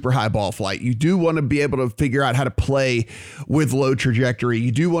this super high ball flight. You do want to be able to figure out how to play with low trajectory.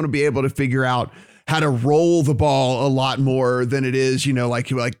 You do want to be able to figure out how to roll the ball a lot more than it is, like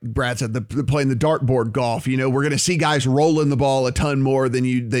Brad said, playing the dartboard golf. We're going to see guys rolling the ball a ton more than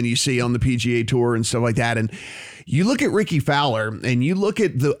you see on the PGA Tour and stuff like that. And you look at Ricky Fowler and you look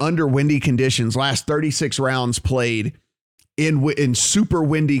at the under windy conditions, last 36 rounds played in super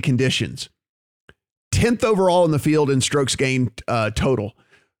windy conditions, 10th overall in the field in strokes gained total,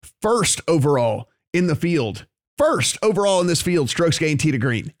 1st overall in the field, 1st overall in this field, strokes gained tee to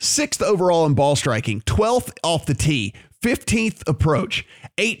green, 6th overall in ball striking, 12th off the tee, 15th approach,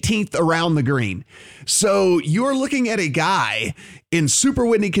 18th around the green. So you're looking at a guy in super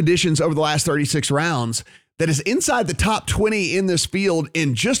windy conditions over the last 36 rounds that is inside the top 20 in this field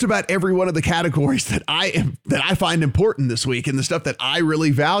in just about every one of the categories that I find important this week and the stuff that I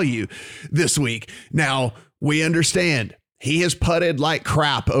really value this week. Now, we understand he has putted like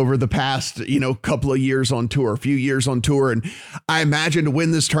crap over the past, couple of years on tour, a few years on tour. And I imagine to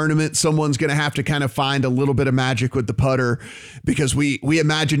win this tournament, someone's going to have to kind of find a little bit of magic with the putter, because we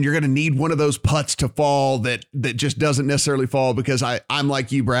imagine you're going to need one of those putts to fall that just doesn't necessarily fall, because I'm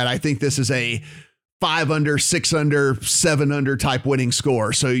like you, Brad. I think this is a 5 under, 6 under, 7 under type winning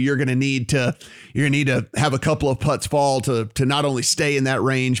score. So you're going to need to have a couple of putts fall to not only stay in that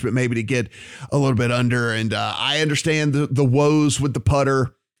range, but maybe to get a little bit under. And I understand the woes with the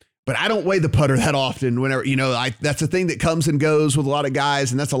putter, but I don't weigh the putter that often. Whenever, that's a thing that comes and goes with a lot of guys.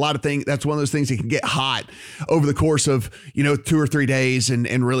 And that's that's one of those things that can get hot over the course of, 2 or 3 days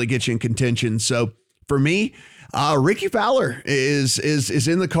and really get you in contention. So for me, Rickie Fowler is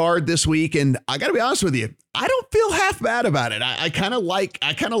in the card this week, and I got to be honest with you, I don't feel half bad about it. I kind of like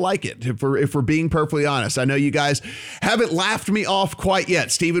it. If we're being perfectly honest, I know you guys haven't laughed me off quite yet.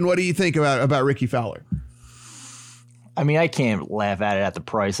 Steven, what do you think about Rickie Fowler? I mean, I can't laugh at it at the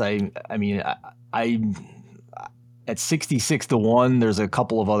price. I at 66 to 1, there's a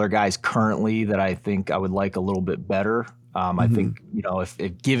couple of other guys currently that I think I would like a little bit better. I think,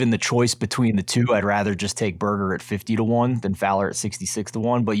 if given the choice between the two, I'd rather just take Berger at 50 to 1 than Fowler at 66 to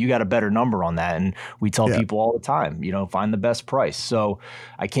 1, but you got a better number on that. And we tell people all the time, find the best price. So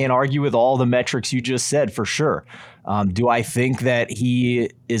I can't argue with all the metrics you just said, for sure. Do I think that he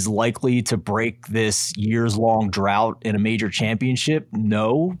is likely to break this years-long drought in a major championship?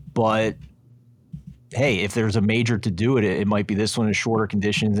 No, but hey, if there's a major to do it, it might be this one in shorter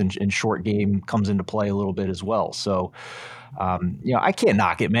conditions, and short game comes into play a little bit as well. So, I can't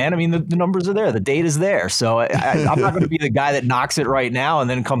knock it, man. I mean, the numbers are there, the data's there. So I'm not going to be the guy that knocks it right now, and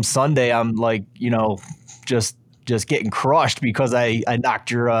then come Sunday, I'm like, just getting crushed because I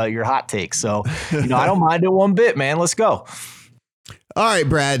knocked your hot take. So, I don't mind it one bit, man. Let's go. All right,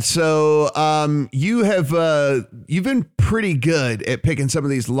 Brad. So you've been pretty good at picking some of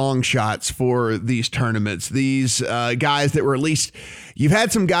these long shots for these tournaments. These guys that were, at least you've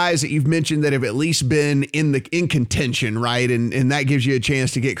had some guys that you've mentioned that have at least been in contention, right? And that gives you a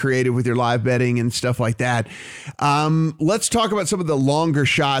chance to get creative with your live betting and stuff like that. Let's talk about some of the longer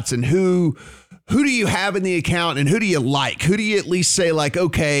shots and who do you have in the account and who do you like? Who do you at least say like,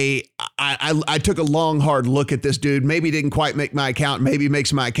 okay, I took a long, hard look at this dude. Maybe didn't quite make my account. Maybe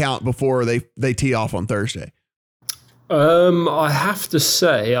makes my account before they tee off on Thursday. I have to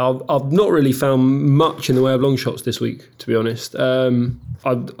say, I've not really found much in the way of long shots this week, to be honest. I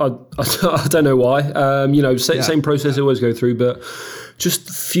don't know why. Same process I always go through, but just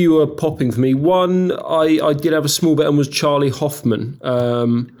fewer popping for me. One, I did have a small bet on was Charlie Hoffman.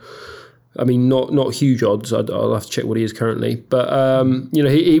 I mean, not huge odds. I'll have to check what he is currently. But,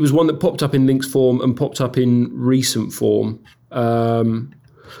 he was one that popped up in links form and popped up in recent form. And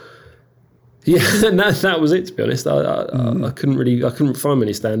that was it, to be honest. I couldn't find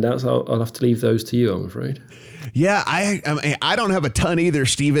many standouts. I'll have to leave those to you, I'm afraid. Yeah, I don't have a ton either,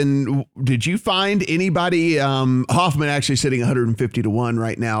 Steven. Did you find anybody? Hoffman actually sitting 150 to 1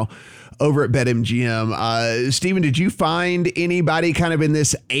 right now over at BetMGM. Steven, did you find anybody kind of in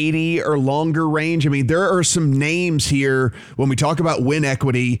this 80 or longer range? I mean, there are some names here when we talk about win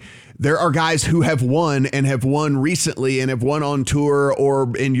equity. There are guys who have won and have won recently and have won on tour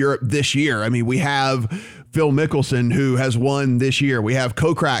or in Europe this year. I mean, we have Phil Mickelson, who has won this year. We have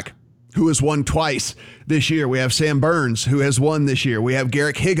Kokrak, who has won twice this year. We have Sam Burns, who has won this year. We have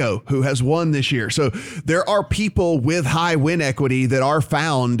Garrick Higgo, who has won this year. So there are people with high win equity that are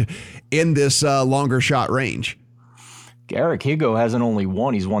found in this longer shot range. Garrick Higgo hasn't only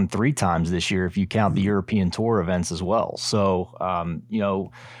won, he's won 3 times this year if you count the European Tour events as well. So,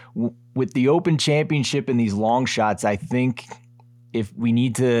 with the Open Championship and these long shots, I think if we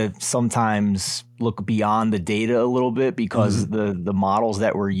need to sometimes look beyond the data a little bit because the models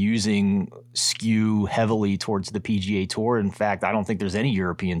that we're using skew heavily towards the PGA Tour. In fact, I don't think there's any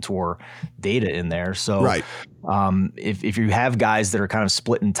European Tour data in there. So right. If you have guys that are kind of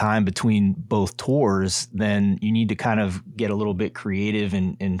split in time between both tours, then you need to kind of get a little bit creative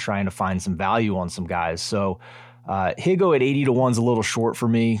in trying to find some value on some guys. So Higgo at 80 to 1 is a little short for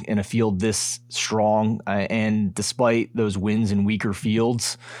me in a field this strong. And despite those wins in weaker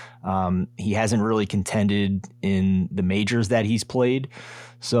fields, he hasn't really contended in the majors that he's played.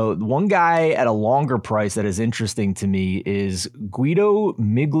 So one guy at a longer price that is interesting to me is Guido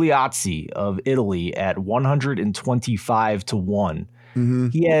Migliozzi of Italy at 125 to 1. Mm-hmm.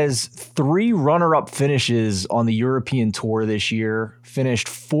 He has 3 runner-up finishes on the European Tour this year, finished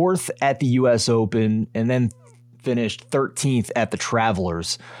 4th at the US Open, and then finished 13th at the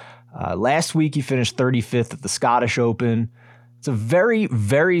Travelers. Last week, he finished 35th at the Scottish Open. It's a very,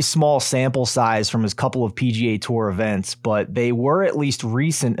 very small sample size from his couple of PGA Tour events, but they were at least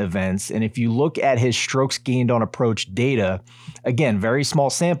recent events. And if you look at his strokes gained on approach data, again, very small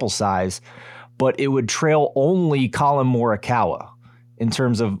sample size, but it would trail only Colin Morikawa in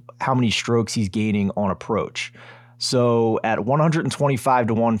terms of how many strokes he's gaining on approach. So at 125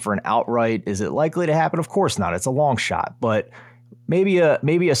 to 1 for an outright, is it likely to happen? Of course not. It's a long shot, but maybe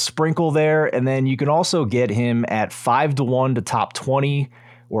a sprinkle there. And then you can also get him at 5 to 1 to top 20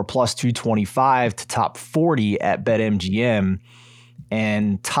 or plus 225 to top 40 at BetMGM.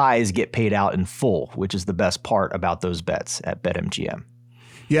 And ties get paid out in full, which is the best part about those bets at BetMGM.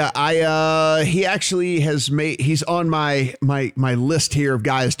 Yeah, he actually he's on my list here of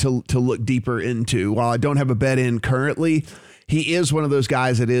guys to look deeper into. While I don't have a bet in currently, he is one of those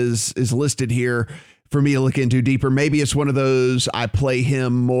guys that is listed here for me to look into deeper. Maybe it's one of those I play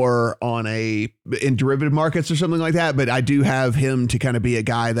him more in derivative markets or something like that, but I do have him to kind of be a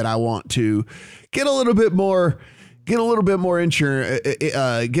guy that I want to get a little bit more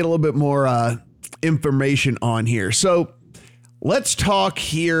information on here. So let's talk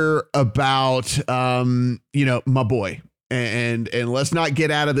here about my boy, and let's not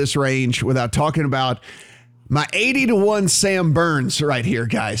get out of this range without talking about my 80 to 1 Sam Burns right here,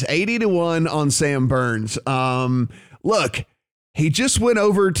 guys. 80 to 1 on Sam Burns. Look, he just went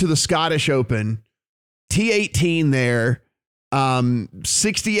over to the Scottish Open, T18 there,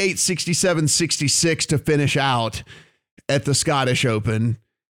 68, 67, 66 to finish out at the Scottish Open.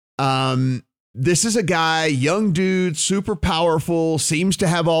 This is a guy, young dude, super powerful, seems to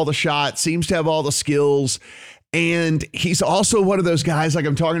have all the shots, seems to have all the skills. And he's also one of those guys like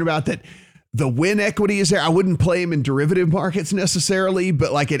I'm talking about that the win equity is there. I wouldn't play him in derivative markets necessarily,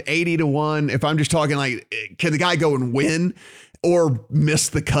 but like at 80 to 1, if I'm just talking like, can the guy go and win or miss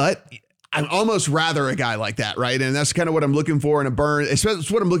the cut? I'd almost rather a guy like that, right? And that's kind of what I'm looking for in a burn. It's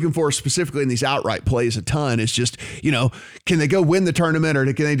what I'm looking for specifically in these outright plays a ton. It's just, can they go win the tournament or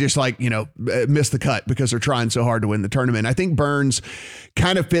can they just miss the cut because they're trying so hard to win the tournament? I think Burns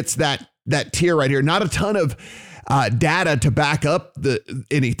kind of fits that tier right here. Not a ton of data to back up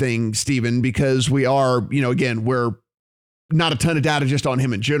anything, Stephen, because we are, again, we're not a ton of data just on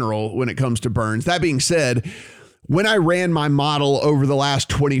him in general when it comes to Burns. That being said, when I ran my model over the last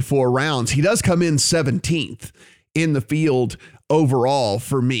 24 rounds, he does come in 17th in the field overall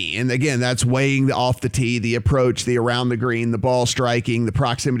for me. And again, that's weighing the off the tee, the approach, the around the green, the ball striking, the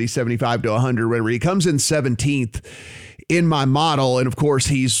proximity 75 to 100, whatever. He comes in 17th in my model. And of course,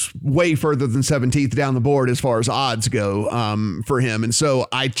 he's way further than 17th down the board as far as odds go for him. And so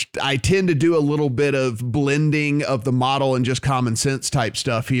I tend to do a little bit of blending of the model and just common sense type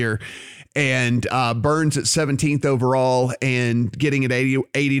stuff here. And Burns at 17th overall and getting at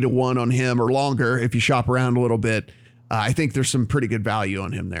 80 to 1 on him or longer if you shop around a little bit. I think there's some pretty good value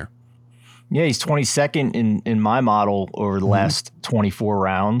on him there. Yeah, he's 22nd in my model over the last 24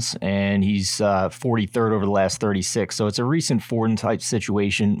 rounds, and he's 43rd over the last 36. So it's a recent Forden type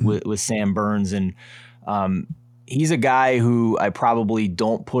situation with Sam Burns. And he's a guy who I probably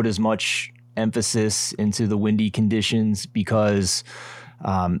don't put as much emphasis into the windy conditions because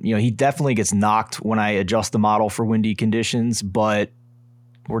he definitely gets knocked when I adjust the model for windy conditions, but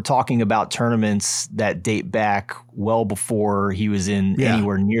we're talking about tournaments that date back well before he was in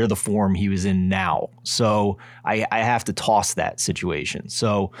anywhere near the form he was in now. So I have to toss that situation.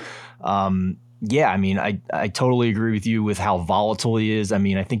 So, I totally agree with you with how volatile he is. I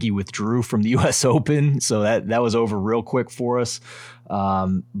mean, I think he withdrew from the U.S. Open, so that was over real quick for us.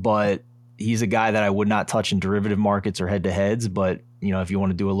 But he's a guy that I would not touch in derivative markets or head-to-heads, but if you want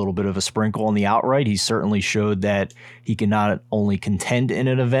to do a little bit of a sprinkle on the outright, he certainly showed that he can not only contend in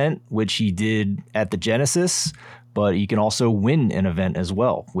an event, which he did at the Genesis, but he can also win an event as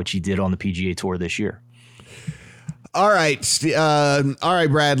well, which he did on the PGA Tour this year. All right,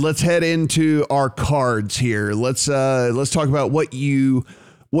 Brad, let's head into our cards here. Let's talk about what you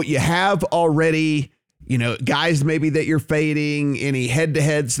have already. Guys maybe that you're fading, any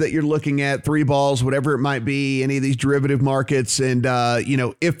head-to-heads that you're looking at, 3 balls, whatever it might be, any of these derivative markets. And,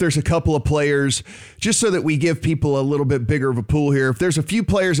 if there's a couple of players, just so that we give people a little bit bigger of a pool here, if there's a few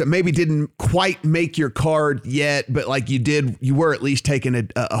players that maybe didn't quite make your card yet, but like you were at least taking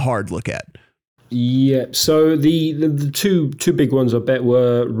a hard look at. Yeah, so the two big ones I bet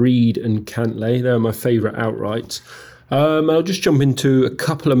were Reed and Cantlay. They're my favourite outrights. I'll just jump into a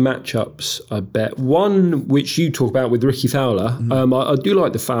couple of matchups, I bet. One, which you talk about with Ricky Fowler. I do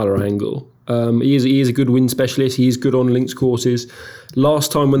like the Fowler angle. He is a good wind specialist. He is good on links courses.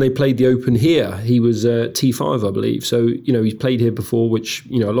 Last time when they played the Open here, he was T5, I believe. So, he's played here before, which,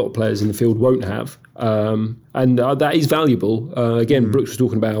 a lot of players in the field won't have. And that is valuable. Again, Brooks was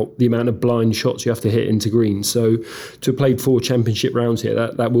talking about the amount of blind shots you have to hit into greens. So to have played 4 championship rounds here,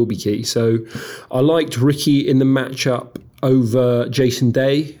 that will be key. So I liked Ricky in the matchup over Jason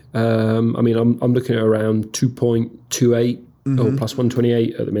Day. I'm looking at around 2.28. Or plus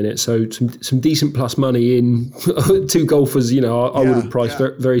 128 at the minute, so some decent plus money in 2 golfers. I would have priced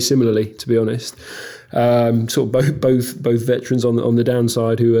very similarly, to be honest. Sort of both veterans on the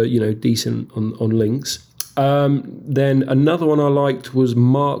downside who are decent on links. Then another one I liked was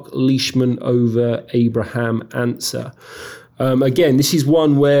Mark Leishman over Abraham Answer. Again, this is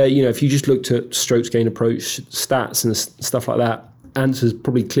one where if you just looked at strokes gain approach stats and stuff like that, Answer's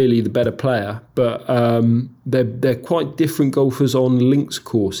probably clearly the better player, but they're quite different golfers on links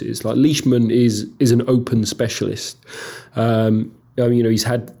courses. Like Leishman is an open specialist. He's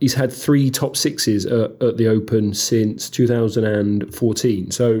had 3 top 6s at the Open since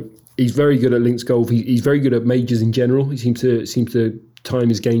 2014. So he's very good at links golf. He's very good at majors in general. He seems to time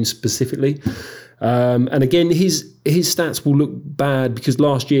his game specifically. And again, his stats will look bad because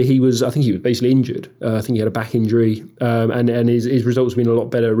last year he was basically injured. I think he had a back injury, and his results have been a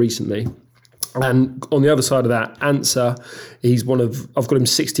lot better recently. And on the other side of that, Answer, I've got him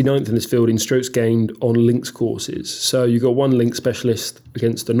 69th in this field in strokes gained on links courses. So you've got one link specialist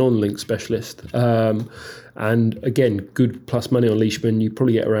against a non-link specialist. And again, good plus money on Leishman. You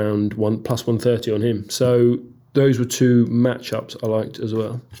probably get around plus 130 on him. So those were 2 matchups I liked as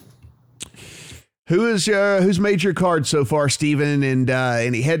well. Who's made your card so far, Stephen? And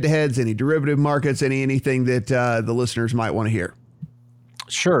any head-to-heads, any derivative markets, anything that the listeners might want to hear?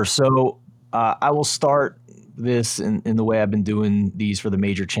 Sure. So I will start this in the way I've been doing these for the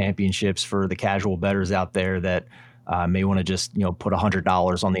major championships for the casual bettors out there that may want to just put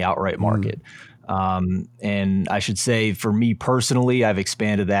 $100 on the outright market. And I should say, for me personally, I've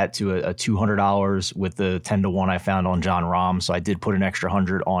expanded that to a $200 with the 10-1 I found on Jon Rahm. So I did put an extra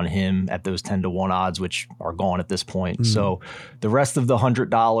 100 on him at those 10-1 odds, which are gone at this point. So the rest of the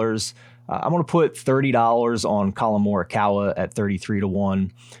 $100, I'm going to put $30 on Collin Morikawa at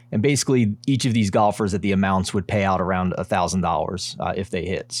 33-1. And basically each of these golfers at the amounts would pay out around $1,000 if they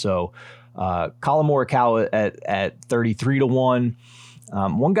hit. So Collin Morikawa at 33-1.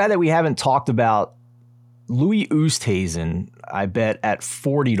 One guy that we haven't talked about, Louis Oosthuizen, I bet at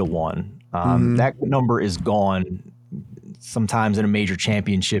 40-1. That number is gone. Sometimes in a major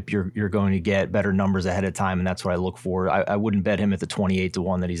championship, you're going to get better numbers ahead of time, and that's what I look for. I wouldn't bet him at the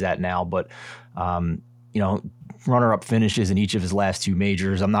 28-1 that he's at now, but runner-up finishes in each of his last 2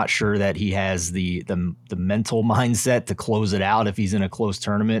 majors. I'm not sure that he has the mental mindset to close it out if he's in a close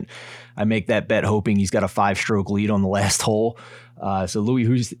tournament. I make that bet hoping he's got a 5-stroke lead on the last hole. So Louis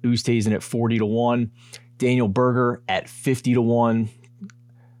Oosthuizen at 40-1, Daniel Berger at 50-1.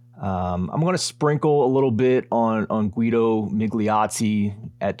 I'm going to sprinkle a little bit on Guido Migliozzi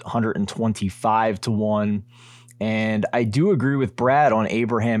at 125-1. And I do agree with Brad on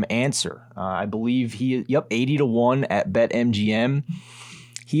Abraham Answer. I believe 80-1 at BetMGM.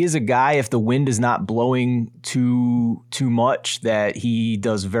 He is a guy, if the wind is not blowing too much, that he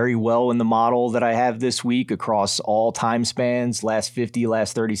does very well in the model that I have this week across all time spans, last 50,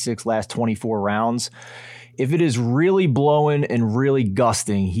 last 36, last 24 rounds. If it is really blowing and really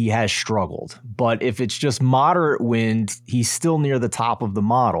gusting, he has struggled. But if it's just moderate wind, he's still near the top of the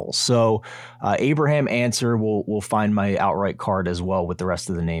model. So Abraham Answer will find my outright card as well with the rest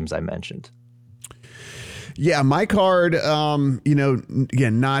of the names I mentioned. Yeah, my card,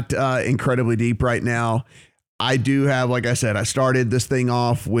 again, not incredibly deep right now. I do have, like I said, I started this thing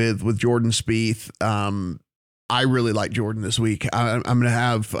off with Jordan Spieth. I really like Jordan this week. I'm going to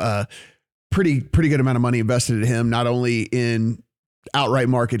have pretty good amount of money invested in him, not only in outright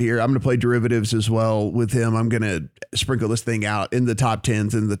market here. I'm going to play derivatives as well with him. I'm going to sprinkle this thing out in the top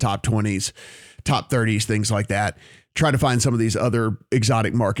 10s, in the top 20s, top 30s, things like that. Try to find some of these other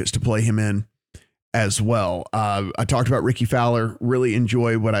exotic markets to play him in as well. I talked about Ricky Fowler. Really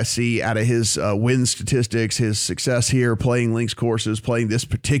enjoy what I see out of his win statistics, his success here, playing links courses, playing this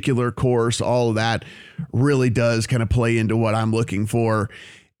particular course. All of that really does kind of play into what I'm looking for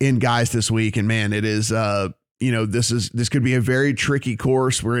in guys this week. And man, it is, this could be a very tricky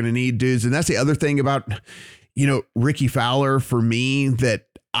course. We're going to need dudes. And that's the other thing about, Ricky Fowler for me that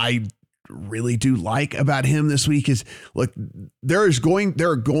I really do like about him this week is, look, there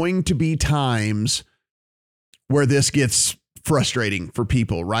are going to be times where this gets frustrating for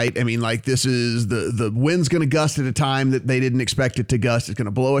people, right? I mean, like, this is the wind's going to gust at a time that they didn't expect it to gust. It's going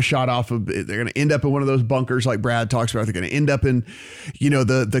to blow a shot off of, they're going to end up in one of those bunkers like Brad talks about. They're going to end up in,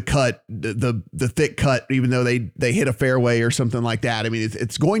 the cut, the thick cut, even though they hit a fairway or something like that. I mean,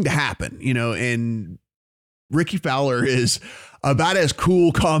 it's going to happen, and Ricky Fowler is about as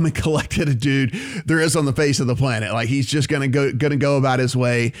cool, calm, and collected a dude there is on the face of the planet. Like, he's just going to go about his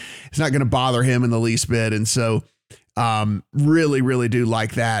way. It's not going to bother him in the least bit. And so, really, really do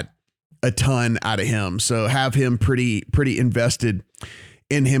like that a ton out of him. So have him pretty invested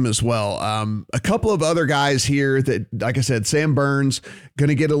in him as well. A couple of other guys here that, like I said, Sam Burns going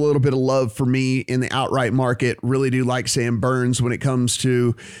to get a little bit of love for me in the outright market. Really do like Sam Burns when it comes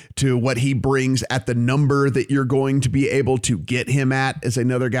to what he brings at the number that you're going to be able to get him at, is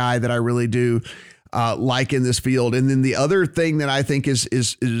another guy that I really do like in this field. And then the other thing that I think is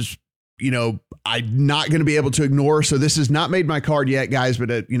I'm not going to be able to ignore. So this has not made my card yet, guys. But,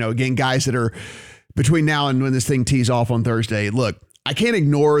 again, guys that are between now and when this thing tees off on Thursday, look, I can't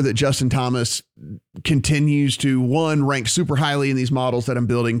ignore that Justin Thomas continues to, one, rank super highly in these models that I'm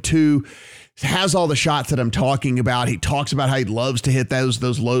building. Two, has all the shots that I'm talking about. He talks about how he loves to hit those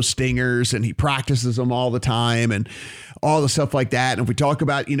low stingers, and he practices them all the time and all the stuff like that. And if we talk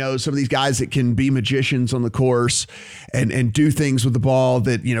about, some of these guys that can be magicians on the course and do things with the ball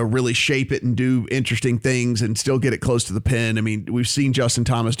that, really shape it and do interesting things and still get it close to the pin. I mean, we've seen Justin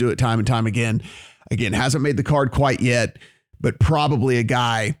Thomas do it time and time again. Again, hasn't made the card quite yet, but probably a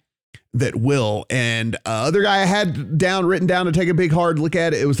guy that will. And other guy I had written down to take a big hard look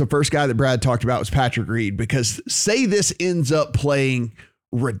at, it was the first guy that Brad talked about, was Patrick Reed, because say this ends up playing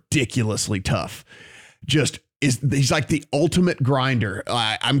ridiculously tough. He's like the ultimate grinder.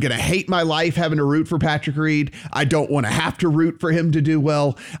 I'm going to hate my life having to root for Patrick Reed. I don't want to have to root for him to do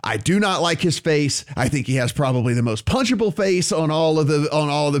well. I do not like his face. I think he has probably the most punchable face on all of the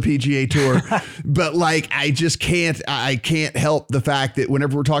PGA Tour. But I can't help the fact that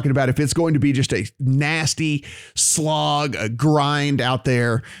whenever we're talking about if it's going to be just a nasty slog, a grind out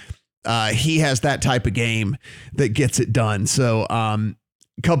there, he has that type of game that gets it done. So,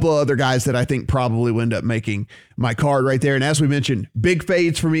 a couple of other guys that I think probably will end up making my card right there. And as we mentioned, big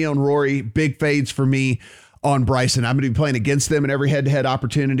fades for me on Rory, big fades for me on Bryson. I'm going to be playing against them in every head-to-head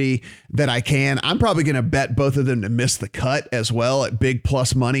opportunity that I can. I'm probably going to bet both of them to miss the cut as well at big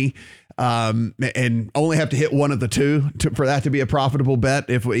plus money, and only have to hit one of the two for that to be a profitable bet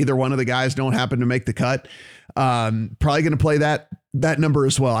if either one of the guys don't happen to make the cut. Probably going to play that number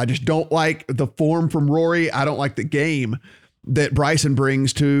as well. I just don't like the form from Rory. I don't like the game that Bryson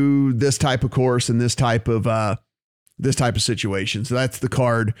brings to this type of course and this type of situation. So that's the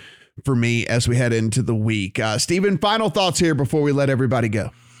card for me as we head into the week. Steven, final thoughts here before we let everybody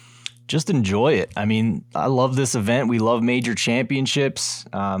go. Just enjoy it. I mean, I love this event. We love major championships.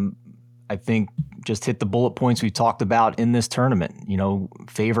 I think just hit the bullet points we talked about in this tournament.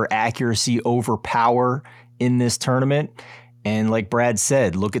 Favor accuracy over power in this tournament. And like Brad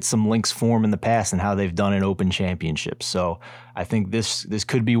said, look at some links form in the past and how they've done in Open Championships. So I think this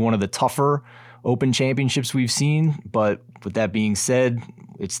could be one of the tougher Open Championships we've seen. But with that being said,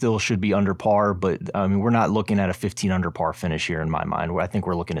 it still should be under par. But I mean, we're not looking at a 15 under par finish here in my mind. I think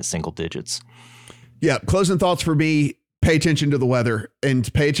we're looking at single digits. Yeah. Closing thoughts for me, pay attention to the weather,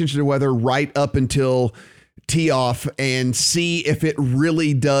 and pay attention to the weather right up until tee off, and see if it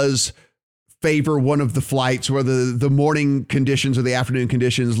really does favor one of the flights where the morning conditions or the afternoon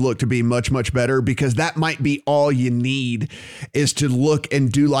conditions look to be much, much better, because that might be all you need, is to look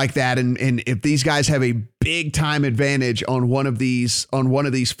and do like that. And if these guys have a big time advantage on one of these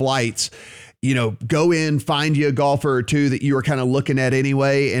flights, go in, find you a golfer or two that you were kind of looking at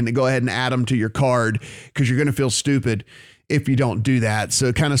anyway, and go ahead and add them to your card, because you're going to feel stupid if you don't do that.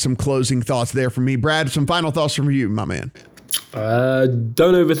 So kind of some closing thoughts there from me. Brad, some final thoughts from you, my man.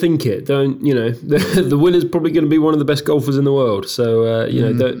 Don't overthink it. The winner's probably going to be one of the best golfers in the world. So,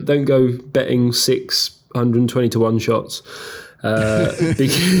 don't go betting 620 to 1 shots.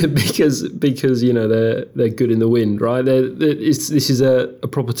 Because they're good in the wind, right? This is a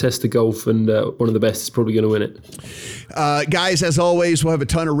proper test of golf, and one of the best is probably going to win it. Guys, as always, we'll have a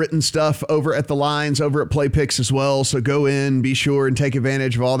ton of written stuff over at the Lines, over at Play Picks as well. So go in, be sure and take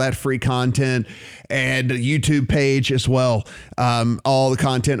advantage of all that free content, and the YouTube page as well. All the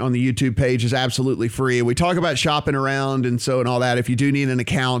content on the YouTube page is absolutely free. We talk about shopping around and all that. If you do need an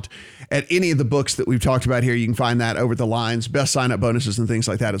account at any of the books that we've talked about here, you can find that over at the Lines. Best sign-up bonuses and things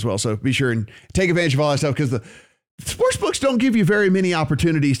like that as well. So be sure and take advantage of all that stuff, because the Sportsbooks don't give you very many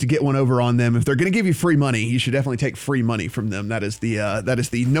opportunities to get one over on them. If they're going to give you free money, you should definitely take free money from them. That is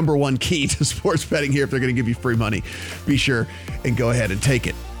the number one key to sports betting here. If they're going to give you free money, be sure and go ahead and take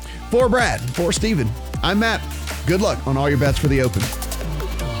it. For Brad, for Steven, I'm Matt. Good luck on all your bets for the Open.